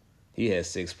Rams. He had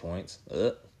 6 points.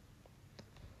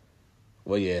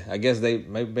 Well, yeah, I guess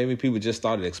maybe people just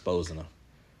started exposing him.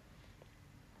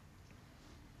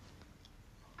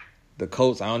 The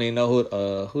Colts, I don't even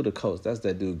know who the Colts. That's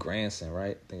that dude Granson,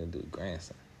 right? I think the dude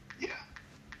Granson. Yeah.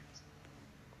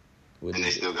 And they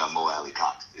still got Mo Alley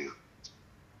Cox too.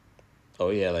 Oh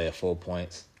yeah, they had 4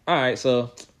 points. All right,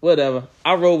 so whatever.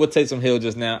 I rolled with Taysom Hill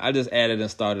just now. I just added and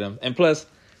started him, and plus,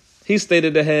 he's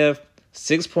stated to have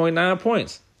 6.9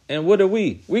 points. And what are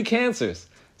we? We cancers.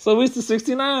 So we the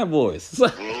 69 boys.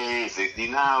 Hey,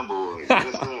 69 boys.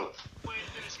 What's up?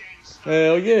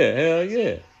 Hell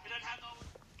yeah.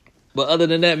 But other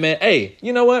than that, man, hey,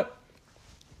 you know what?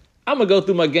 I'm going to go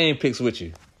through my game picks with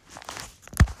you.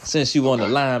 Since you on the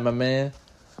line, my man.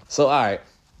 So, all right.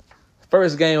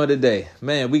 First game of the day.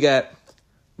 Man, we got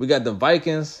the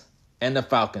Vikings and the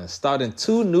Falcons starting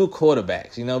 2 new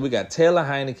quarterbacks. You know, we got Taylor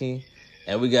Heineke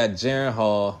and we got Jaren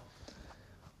Hall.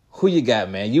 Who you got,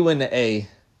 man? You in the A,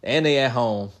 and they at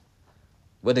home.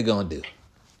 What they gonna do?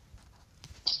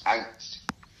 I'm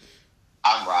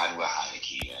riding with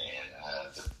Heineke and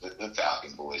the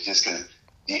Falcon boys, just because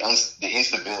the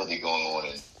instability going on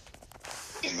in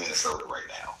Minnesota right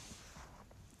now.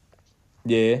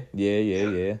 Yeah.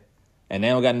 And they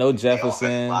don't got no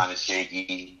Jefferson. The line is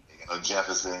shaky. They got no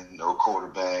Jefferson, no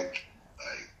quarterback.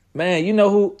 Man, you know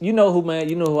who, man?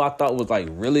 You know who I thought was like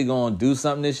really gonna do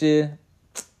something this year?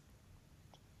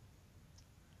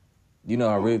 You know,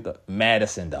 I really thought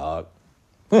Madison, dog.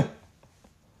 Right.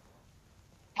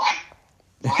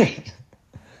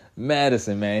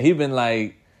 Madison, man. He been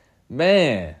like,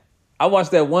 man. I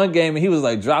watched that one game and he was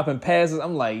like dropping passes.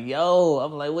 I'm like,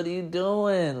 what are you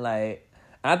doing? Like,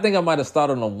 I think I might have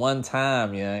started on one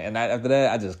time, yeah. And after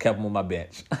that, I just kept him on my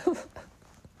bench.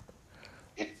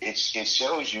 It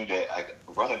shows you that like,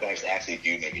 running backs actually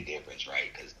do make a difference,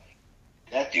 right? Because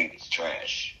that dude is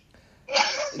trash.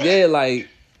 Yeah, like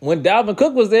when Dalvin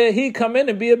Cook was there, he'd come in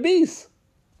and be a beast.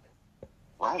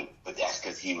 Right, but that's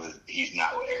because he's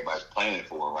not what everybody's planning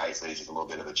for, right? So he's just a little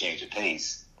bit of a change of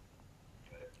pace.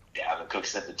 Dalvin Cook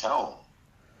set the tone.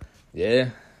 Yeah.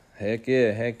 Heck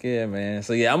yeah, man.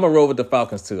 So, yeah, I'm going to roll with the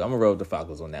Falcons, too. I'm going to roll with the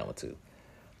Falcons on that one, too.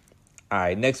 All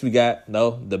right, next we got,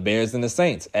 the Bears and the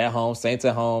Saints. At home, Saints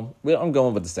at home. I'm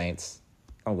going with the Saints.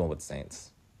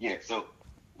 Yeah, so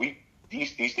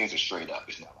these things are straight up.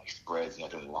 It's not like spreads,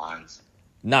 nothing lines.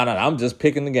 No, I'm just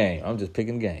picking the game.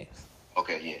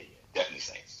 Okay, yeah, definitely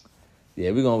Saints.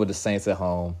 Yeah, we're going with the Saints at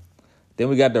home. Then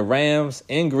we got the Rams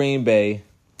in Green Bay.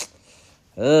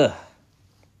 I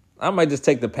might just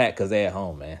take the Pack because they're at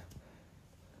home, man.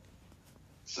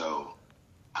 So,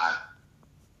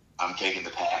 I'm taking the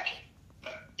Pack,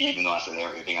 even though I said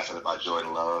everything I said about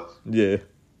Jordan Love. Yeah.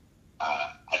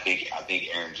 I think it's a big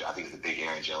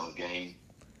Aaron Jones game.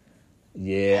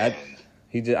 Yeah,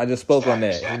 I just spoke on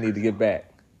that. He need to get back.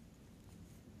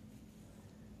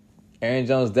 Aaron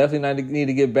Jones definitely need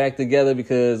to get back together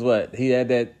because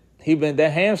that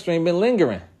hamstring been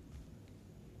lingering.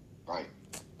 Right.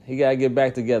 He gotta get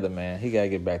back together, man.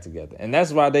 And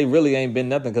that's why they really ain't been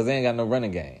nothing because they ain't got no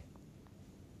running game.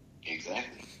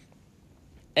 Exactly.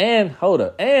 And hold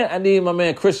up, I need my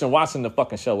man Christian Watson to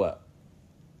fucking show up.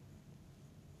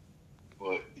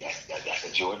 Well, that's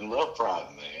a Jordan Love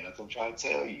problem, man. That's what I'm trying to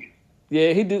tell you.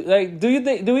 Yeah, he do. Like, do you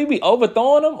think we be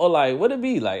overthrowing him or like what it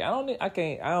be like? I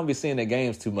don't be seeing the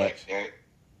games too much.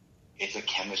 It's a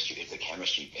chemistry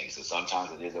thing. So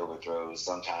sometimes it is overthrows.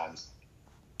 Sometimes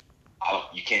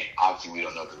you can't. Obviously, we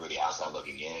don't know because we're the outside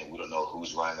looking in. We don't know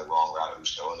who's running the wrong route,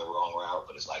 who's throwing the wrong route.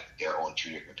 But it's like they're on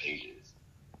two different pages.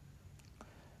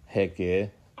 Heck yeah.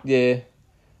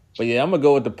 But yeah, I'm gonna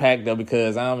go with the Pack though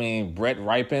because Brett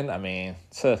Ripon. I'm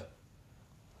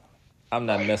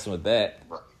not messing with that.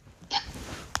 Right.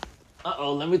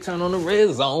 Let me turn on the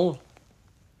red zone.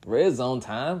 Red zone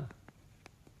time.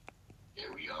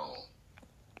 Here we go.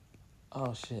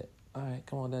 Oh shit! All right,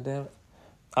 come on, damn it.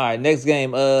 All right, next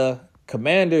game.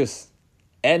 Commanders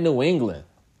at New England.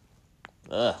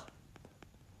 Look,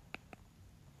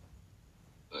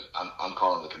 I'm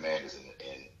calling the Commanders, and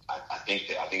I think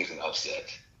it's an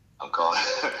upset. I'm calling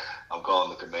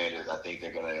the Commanders. I think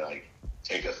they're gonna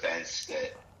take offense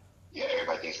that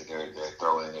everybody thinks that they're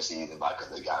throwing in their season because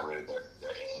they got rid of their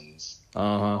ends.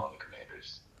 I'm calling the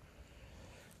Commanders.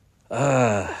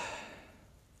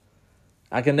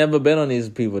 I can never bet on these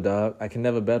people, dog. I can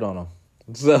never bet on them.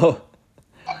 So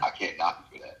I can't knock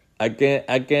you for that.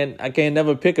 I can't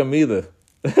never pick them either.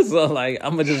 So I'm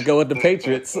gonna just go with the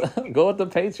Patriots. Go with the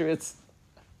Patriots.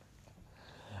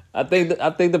 I think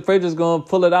the Patriots gonna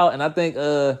pull it out, and I think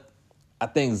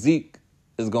Zeke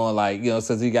is going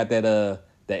since he got that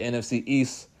NFC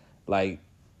East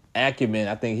acumen.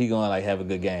 I think he gonna have a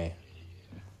good game.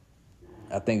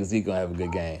 I think Zeke gonna have a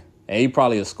good game, and he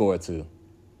probably will score too.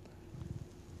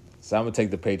 So I'm gonna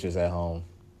take the Patriots at home.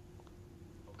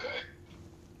 Okay.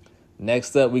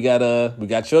 Next up, we got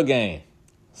your game,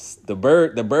 the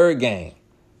bird game,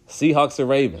 Seahawks and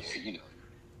Ravens. Yeah,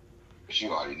 but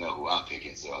you already know who I'm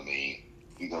picking. So we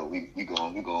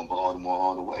going Baltimore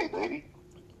all the way, baby.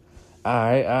 All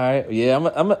right. Yeah,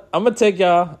 I'm gonna take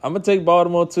y'all. I'm gonna take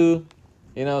Baltimore too.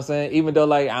 You know what I'm saying? Even though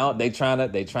they trying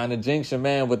to jinx your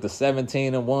man with the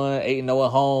 17-1, 8-0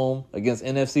 at home against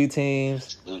NFC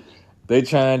teams. Absolutely. They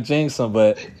try and jinx them,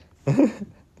 but they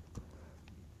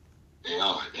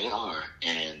are,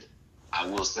 and I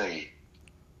will say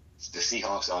the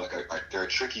Seahawks they're a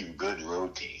tricky, good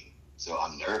road team. So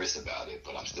I'm nervous about it,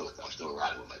 but I'm still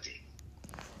riding with my team.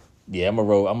 Yeah, I'm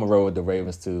gonna roll with the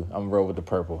Ravens too. I'm gonna roll with the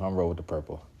purple.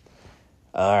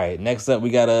 All right, next up we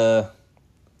got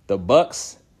the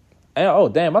Bucks. And, oh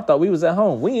damn, I thought we was at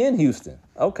home. We in Houston.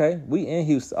 Okay, we in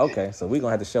Houston. Okay, so we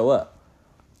gonna have to show up.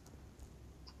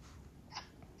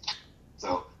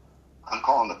 So I'm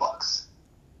calling the Bucks.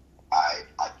 I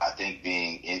think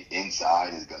being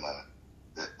inside is gonna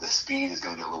the speed is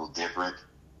gonna be a little different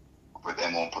for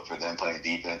them playing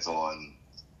defense on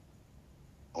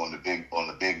the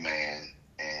big man,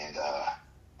 and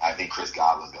I think Chris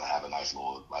Godwin's gonna have a nice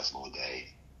little day.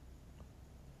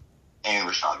 And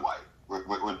Rashad White, we're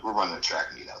running a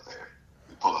track meet out there.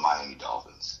 We pull the Miami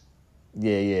Dolphins.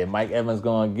 Yeah. Mike Evans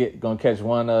gonna catch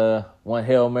one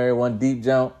Hail Mary, one deep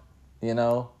jump.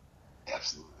 Absolutely.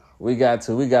 We got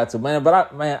to, man.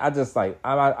 But I just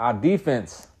our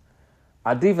defense.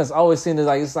 Our defense always seems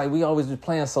to we always be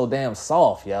playing so damn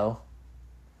soft, yo.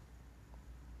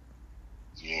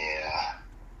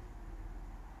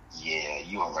 Yeah,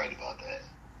 you are right about that.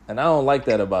 And I don't like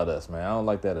that about us, man. I don't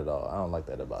like that at all. I don't like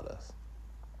that about us.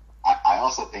 I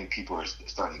also think people are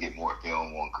starting to get more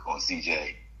film on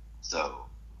CJ. So.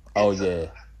 Oh yeah.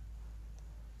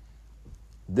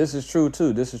 This is true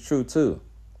too.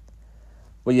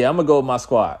 But yeah, I'm gonna go with my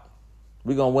squad.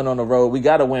 We gonna win on the road. We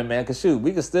gotta win, man. Cause shoot,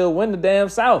 we can still win the damn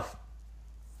South.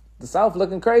 The South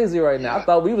looking crazy right now. I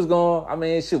thought we was going. I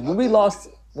mean, shoot, when we lost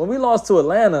to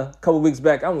Atlanta a couple weeks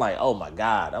back, I'm like, oh my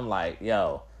God. I'm like,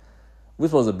 yo, we're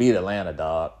supposed to beat Atlanta,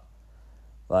 dog.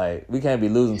 Like, we can't be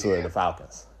losing to the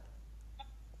Falcons.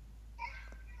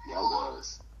 Yeah, it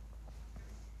was.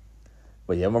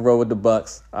 But yeah, I'm gonna roll with the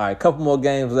Bucks. All right, couple more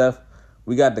games left.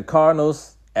 We got the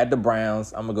Cardinals at the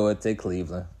Browns. I'm gonna go ahead and take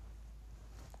Cleveland.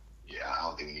 Yeah, I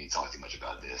don't think we need to talk too much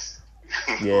about this.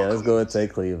 Yeah, let's go ahead and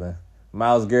take Cleveland.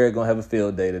 Myles Garrett gonna have a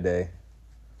field day today.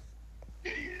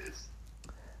 Yeah, he is.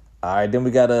 All right, then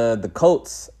we got the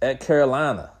Colts at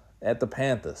Carolina at the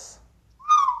Panthers.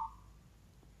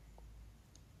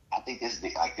 I think this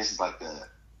is like the,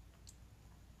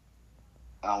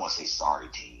 I don't want to say sorry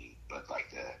team, but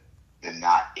like the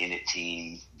not in it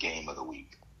team game of the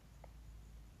week.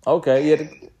 Okay,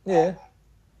 And yeah.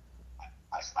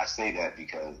 I say that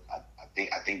because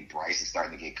I think Bryce is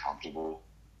starting to get comfortable.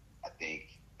 I think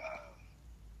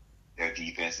their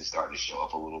defense is starting to show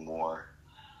up a little more,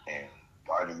 and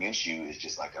Gardner Minshew is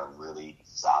just like a really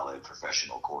solid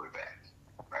professional quarterback.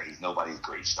 Right? He's nobody's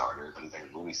great starter, but he's like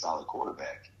a really solid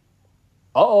quarterback.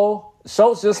 Uh-oh.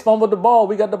 Schultz just fumbled the ball.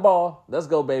 We got the ball. Let's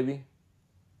go, baby.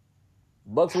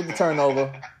 Bucks with the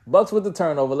turnover.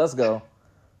 Let's go.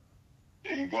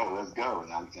 There you go. Let's go.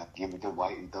 And I'm give it to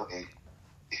White and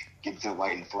give it to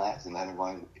White and flats and let him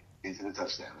run into the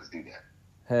touchdown. Let's do that.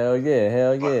 Hell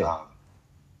yeah.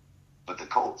 But the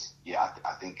Colts, yeah,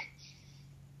 I think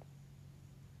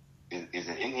is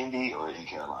it in Indy or in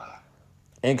Carolina?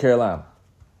 In Carolina.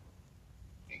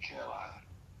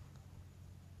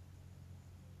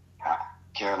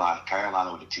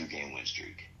 Carolina with a 2-game win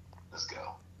streak. Let's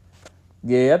go.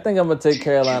 Yeah, I think I'm gonna take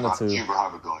Carolina too. Cuba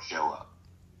Hubbard gonna show up.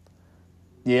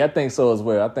 Yeah, I think so as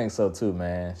well. I think so too,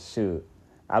 man. Shoot,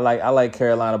 I like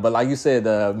Carolina, but like you said,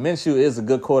 Minshew is a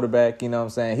good quarterback. You know what I'm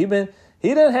saying?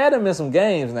 He done had him in some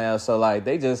games now, so like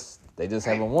they just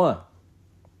haven't won.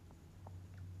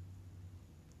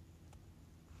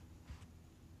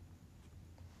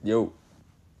 Yo.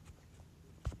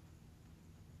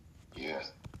 Yeah.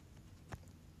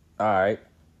 All right.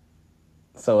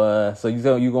 So you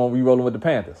gonna be rolling with the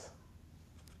Panthers?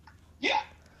 Yeah.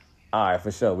 All right,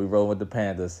 for sure. We rolling with the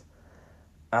Panthers.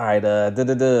 All right.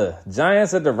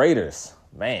 Giants at the Raiders.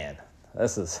 Man,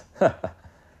 this is. That's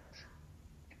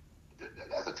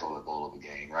a total bowl of a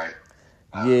game, right?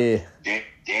 Yeah.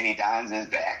 Danny Dimes is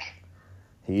back.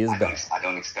 He is back.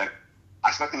 I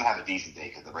expect them to have a decent day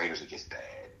because the Raiders are just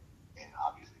bad, and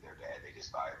obviously they're bad. They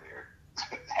just fired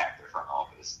half their front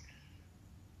office.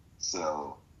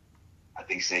 So I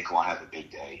think Saquon has a big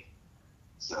day.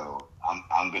 So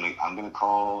I'm gonna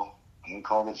call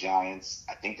the Giants.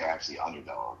 I think they're actually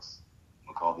underdogs. I'm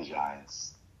gonna call the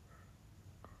Giants,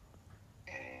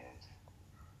 and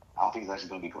I don't think it's actually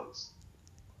gonna be close.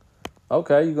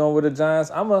 Okay, you going with the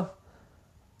Giants? I'm gonna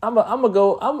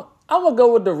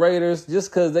go with the Raiders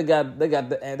just because they got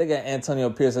Antonio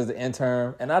Pierce as the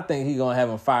intern, and I think he's gonna have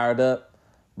him fired up.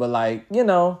 But like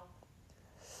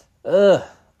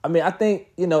I mean, I think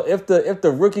if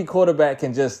the rookie quarterback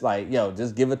can just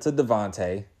just give it to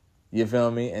Devontae, you feel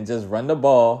me, and just run the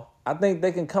ball, I think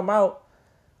they can come out.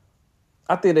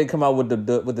 I think they come out with the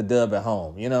dub at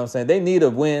home. You know what I'm saying? They need a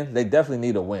win. They definitely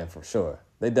need a win for sure.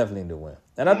 They definitely need a win,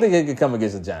 and I think it could come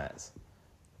against the Giants.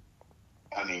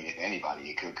 I mean, if anybody,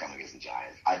 it could come against the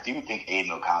Giants. I do think Aiden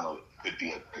O'Connell could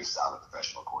be a very solid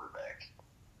professional quarterback,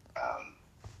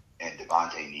 and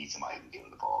Devontae needs somebody who can give him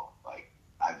the ball. Like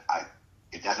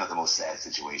if that's not the most sad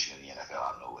situation in the NFL,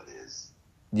 I don't know what it is.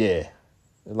 Yeah,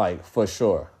 like for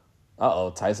sure.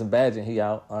 Tyson Badgett, he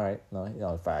out. All right, no, he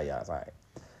only 5 yards. All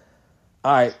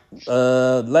right.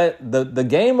 The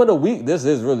game of the week. This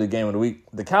is really the game of the week.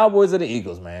 The Cowboys or the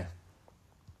Eagles, man.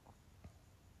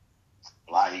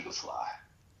 Fly, Eagles, fly.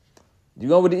 You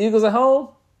going with the Eagles at home?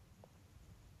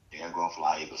 Yeah, I'm going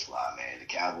fly, Eagles, fly, man. The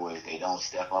Cowboys, they don't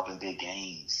step up in big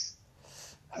games.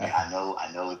 I mean, I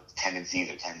know tendencies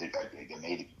they're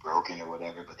made to be broken or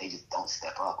whatever, but they just don't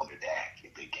step up under Dak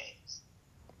in big games.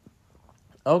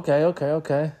 Okay.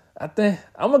 I think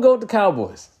I'm gonna go with the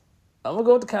Cowboys. I'm gonna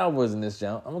go with the Cowboys in this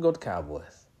jump. I'm gonna go with the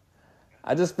Cowboys.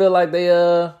 I just feel like they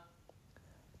were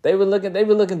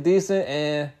looking decent,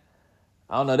 and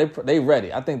I don't know, they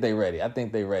ready. I think they ready.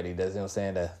 That's what I'm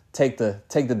saying, to take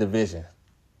the division.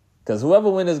 Because whoever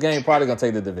win this game probably gonna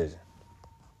take the division.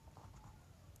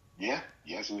 Yeah,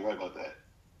 you're absolutely right about that.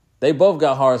 They both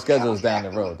got hard schedules down the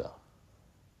road though.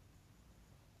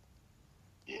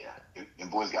 Yeah, them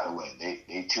boys gotta win. They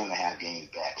 2.5 games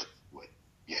back.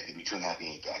 Maybe 2.5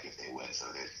 games back if they win, so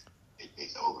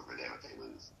it's over for them if they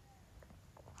lose.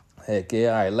 Heck yeah.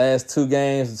 All right, last 2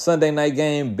 games. Sunday night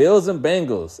game, Bills and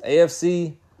Bengals.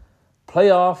 AFC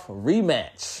playoff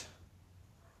rematch.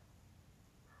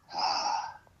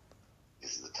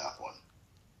 This is a tough one.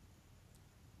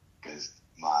 Because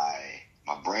my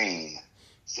brain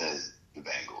says the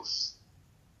Bengals.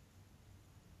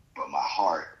 But my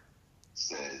heart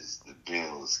says the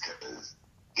Bills because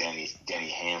Danny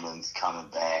Hamlin's coming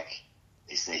back.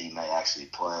 They say he may actually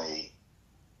play.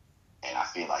 And I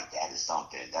feel like that is some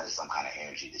kind of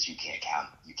energy that you can't count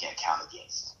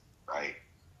against, right?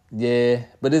 Yeah,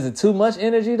 but is it too much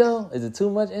energy though? Is it too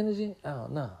much energy? I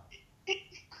don't know. It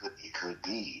could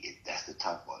be. That's the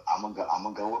tough one. I'm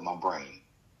gonna go with my brain.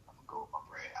 I'm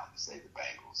gonna say the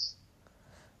Bengals.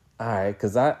 All right,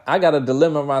 because I got a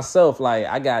dilemma myself. Like,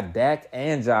 I got Dak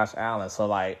and Josh Allen. So,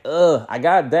 like, I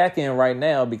got Dak in right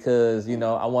now because, you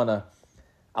know, I want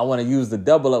to use the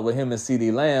double up with him and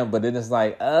CeeDee Lamb. But then it's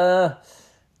like,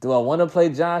 do I want to play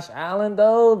Josh Allen,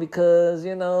 though? Because,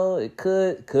 you know, it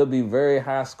could be very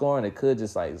high scoring. It could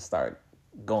just, like, start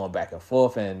going back and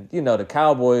forth. And, you know, the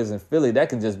Cowboys and Philly, that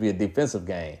can just be a defensive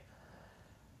game.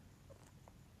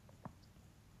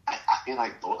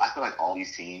 I feel like all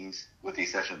these teams, with the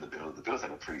exception of the Bills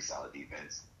have a pretty solid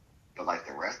defense. But like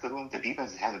the rest of them, the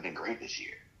defenses haven't been great this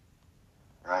year,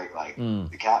 right? Like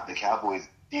the Cowboys'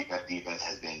 defense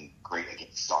has been great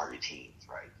against sorry teams,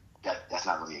 right? That's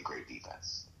not really a great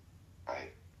defense,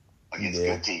 right? Against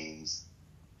good teams,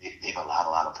 they've allowed a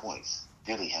lot of points.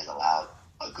 Philly has allowed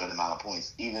a good amount of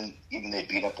points. Even they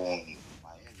beat up on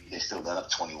Miami, they still let up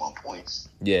 21 points.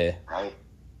 Yeah. Right?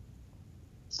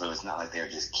 So it's not like they're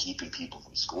just keeping people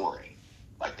from scoring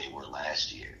like they were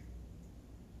last year.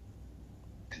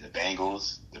 And the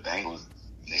Bengals,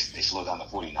 they slowed down the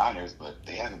 49ers, but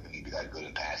they haven't been that good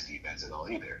in pass defense at all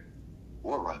either,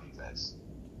 or run defense.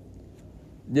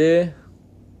 Yeah,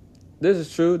 this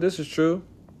is true.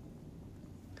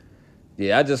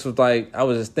 Yeah, I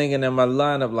was just thinking in my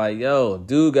lineup, like, yo,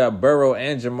 dude got Burrow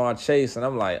and Jamar Chase, and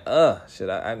I'm like,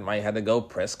 I might have to go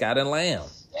Prescott and Lamb.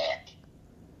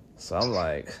 So I'm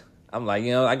like,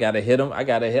 you know, I gotta hit him. I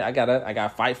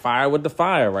gotta fight fire with the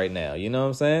fire right now. You know what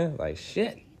I'm saying? Like,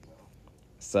 shit.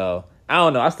 So I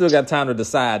don't know. I still got time to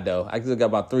decide though. I still got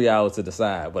about 3 hours to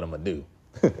decide what I'm gonna do.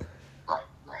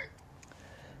 Right.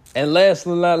 And last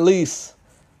but not least,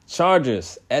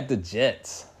 Chargers at the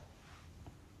Jets.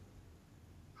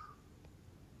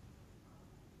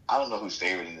 I don't know who's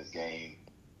favored in this game,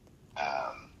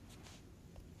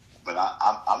 but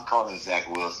I'm calling Zach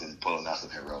Wilson pulling out some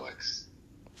heroics.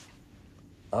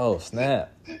 Oh,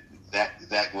 snap.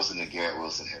 Zach Wilson and Garrett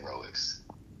Wilson heroics.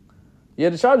 Yeah,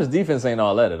 the Chargers defense ain't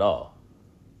all that at all.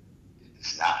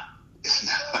 It's not.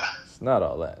 It's not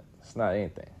all that. It's not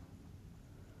anything.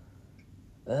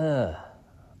 Yeah,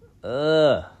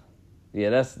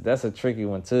 that's a tricky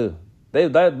one too.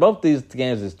 Both these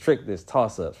games is this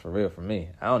toss-ups for real for me.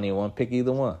 I don't even want to pick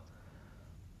either one.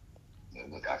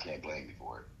 Look, I can't blame you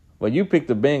for it. Well, you picked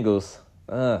the Bengals.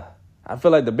 I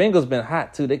feel like the Bengals been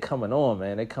hot too. They coming on,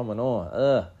 man. They coming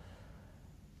on.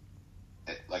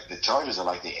 Like the Chargers are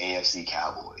like the AFC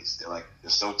Cowboys. They're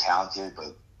so talented,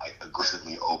 but like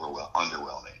aggressively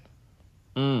underwhelming.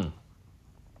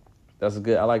 That's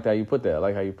good. I like how you put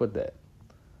that.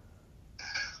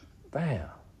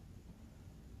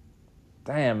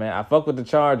 Damn, man. I fuck with the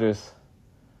Chargers.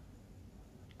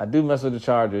 I do mess with the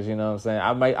Chargers, you know what I'm saying?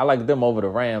 I like them over the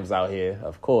Rams out here,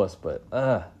 of course, but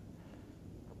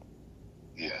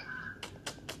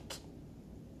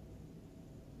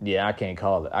Yeah, I can't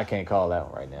call it. I can't call that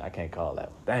one right now. I can't call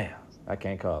that one. Damn. I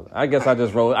can't call it. I guess I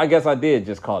just rolled. I guess I did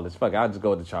just call it. Fuck it. I'll just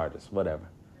go with the Chargers. Whatever.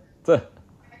 There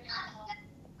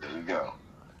you go.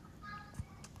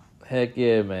 Heck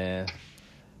yeah, man.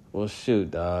 Well,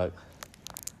 shoot, dog.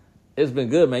 It's been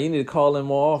good, man. You need to call in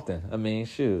more often. I mean,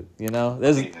 shoot. You know,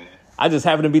 I just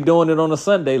happen to be doing it on a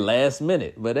Sunday last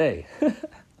minute, but hey.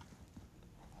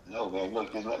 No, man.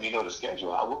 Look, just let me know the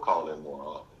schedule. I will call in more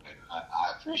often.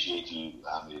 I appreciate you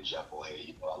allowing me to jump on here.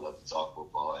 You know, I love to talk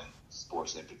football and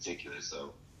sports in particular.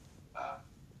 So,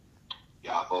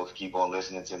 y'all folks keep on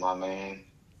listening to my man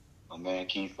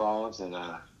Keith Fones, and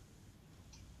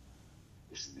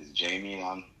this is Jamie,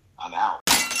 and I'm out.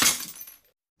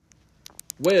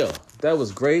 Well, that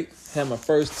was great. Had my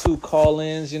first 2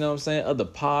 call-ins, you know what I'm saying, of the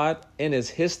pod in its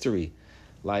history.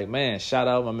 Like, man, shout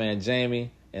out my man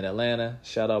Jamie in Atlanta.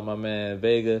 Shout out my man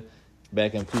Vega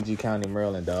back in PG County,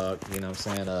 Maryland, dog. You know what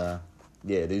I'm saying?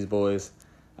 Yeah, these boys,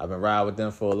 I've been riding with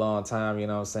them for a long time, you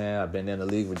know what I'm saying? I've been in the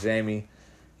league with Jamie,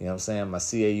 you know what I'm saying? My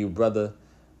CAU brother,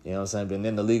 you know what I'm saying? Been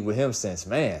in the league with him since,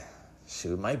 man,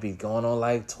 shoot, might be going on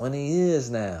like 20 years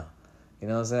now. You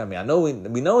know what I'm saying? I mean, I know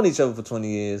we known each other for 20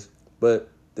 years, but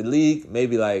the league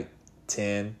maybe like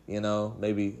 10,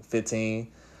 maybe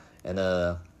 15.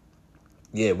 And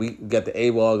yeah, we got the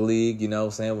AWOG league, you know what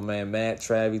I'm saying, with my man Matt,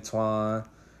 Travi, Twan,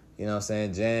 you know what I'm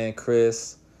saying, Jan,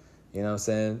 Chris, you know what I'm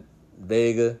saying,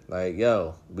 Vega. Like,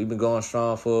 yo, we've been going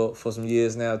strong for some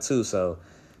years now too. So,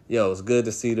 yo, it's good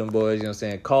to see them boys, you know what I'm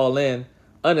saying, call in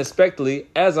unexpectedly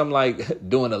as I'm like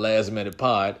doing a last minute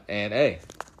pod. And hey,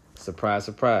 surprise,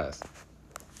 surprise.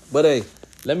 But hey,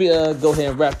 let me go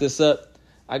ahead and wrap this up.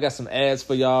 I got some ads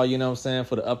for y'all, you know what I'm saying,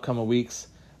 for the upcoming weeks.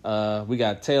 We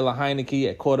got Taylor Heineke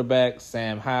at quarterback,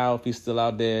 Sam Howell, if he's still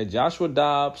out there, Joshua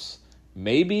Dobbs,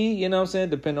 maybe, you know what I'm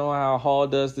saying, depending on how Hall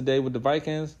does today with the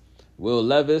Vikings. Will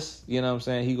Levis, you know what I'm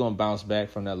saying, he's going to bounce back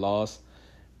from that loss.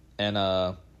 And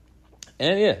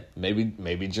yeah, maybe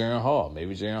Jaron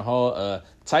Hall.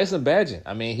 Tyson Bagent,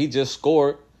 I mean, he just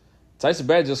scored. Tyson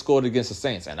Bagent just scored against the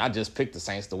Saints, and I just picked the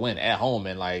Saints to win at home.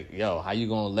 And like, yo, how you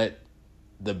going to let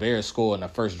the Bears score in the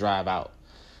first drive out?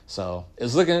 So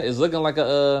it's looking like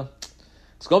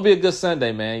it's gonna be a good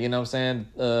Sunday, man. You know what I'm saying?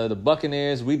 The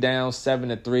Buccaneers, we down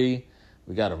 7-3.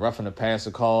 We got a roughing the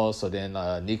passer call, so then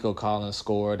Nico Collins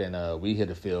scored and we hit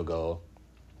a field goal.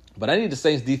 But I need the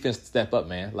Saints defense to step up,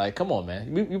 man. Like, come on,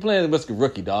 man. You playing against a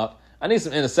rookie, dog. I need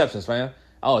some interceptions, man.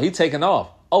 Oh, he taking off.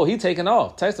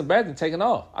 Tyson Bagent taking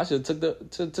off. I should have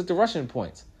took the rushing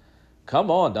points. Come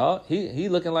on, dog. He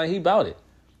looking like he bout it.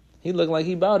 He looking like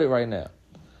he bout it right now.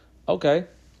 Okay.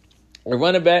 We're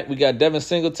running back. We got Devin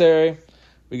Singletary.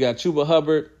 We got Chuba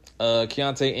Hubbard,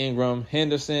 Keontae Ingram,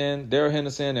 Daryl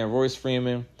Henderson, and Royce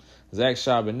Freeman, Zach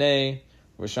Charbonnet,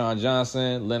 Rashawn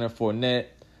Johnson, Leonard Fournette.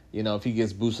 You know, if he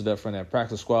gets boosted up from that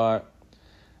practice squad.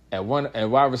 At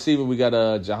wide receiver, we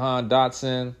got Jahan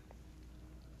Dotson,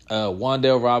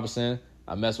 Wan'Dale Robinson.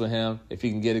 I mess with him if he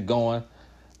can get it going.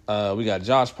 We got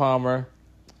Josh Palmer.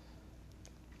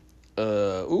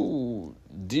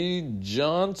 D.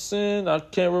 Johnson. I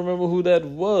can't remember who that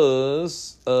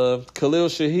was. Khalil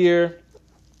Shakir,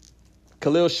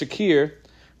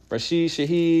 Rashid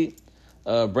Shaheed,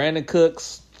 Brandon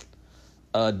Cooks,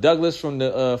 Douglas from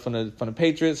the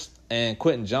Patriots, and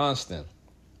Quentin Johnston.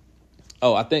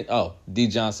 D.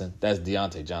 Johnson. That's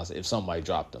Deontay Johnson. If somebody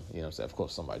dropped him, you know what I'm saying. Of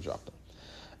course, somebody dropped him.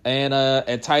 And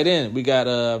at tight end, we got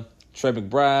Trey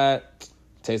McBride,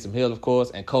 Taysom Hill, of course,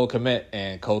 and Cole Kmet.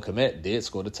 And Cole Kmet did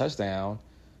score the touchdown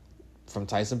from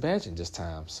Tyson Bagent this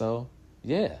time. So,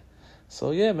 yeah.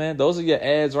 Man, those are your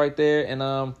ads right there.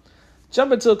 And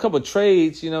jump into a couple of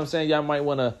trades, you know what I'm saying, y'all might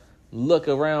want to look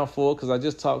around for, because I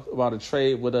just talked about a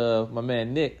trade with my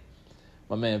man Nick,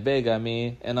 my man Vega, I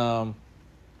mean. And,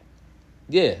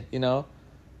 yeah, you know,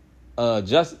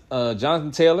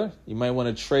 Jonathan Taylor, you might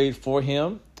want to trade for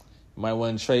him. You might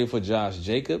want to trade for Josh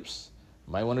Jacobs.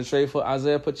 You might want to trade for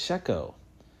Isaiah Pacheco.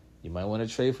 You might want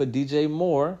to trade for DJ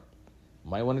Moore. You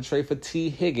might want to trade for T.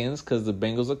 Higgins because the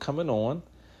Bengals are coming on.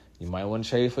 You might want to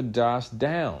trade for Josh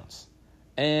Downs.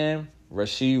 And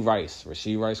Rashee Rice.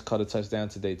 Rashee Rice caught a touchdown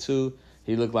today too.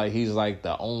 He looked like he's like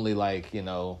the only like, you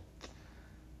know,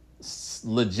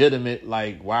 legitimate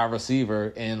like wide receiver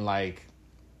in like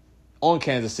on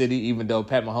Kansas City, even though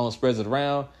Pat Mahomes spreads it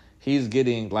around. He's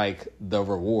getting like the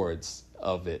rewards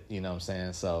of it, you know what I'm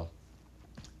saying? So,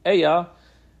 hey, y'all,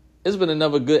 it's been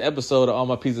another good episode of All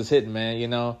My Pieces Hitting, man. You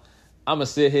know, I'm going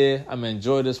to sit here. I'm going to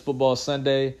enjoy this football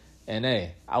Sunday. And,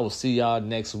 hey, I will see y'all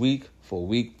next week for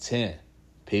Week 10.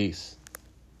 Peace.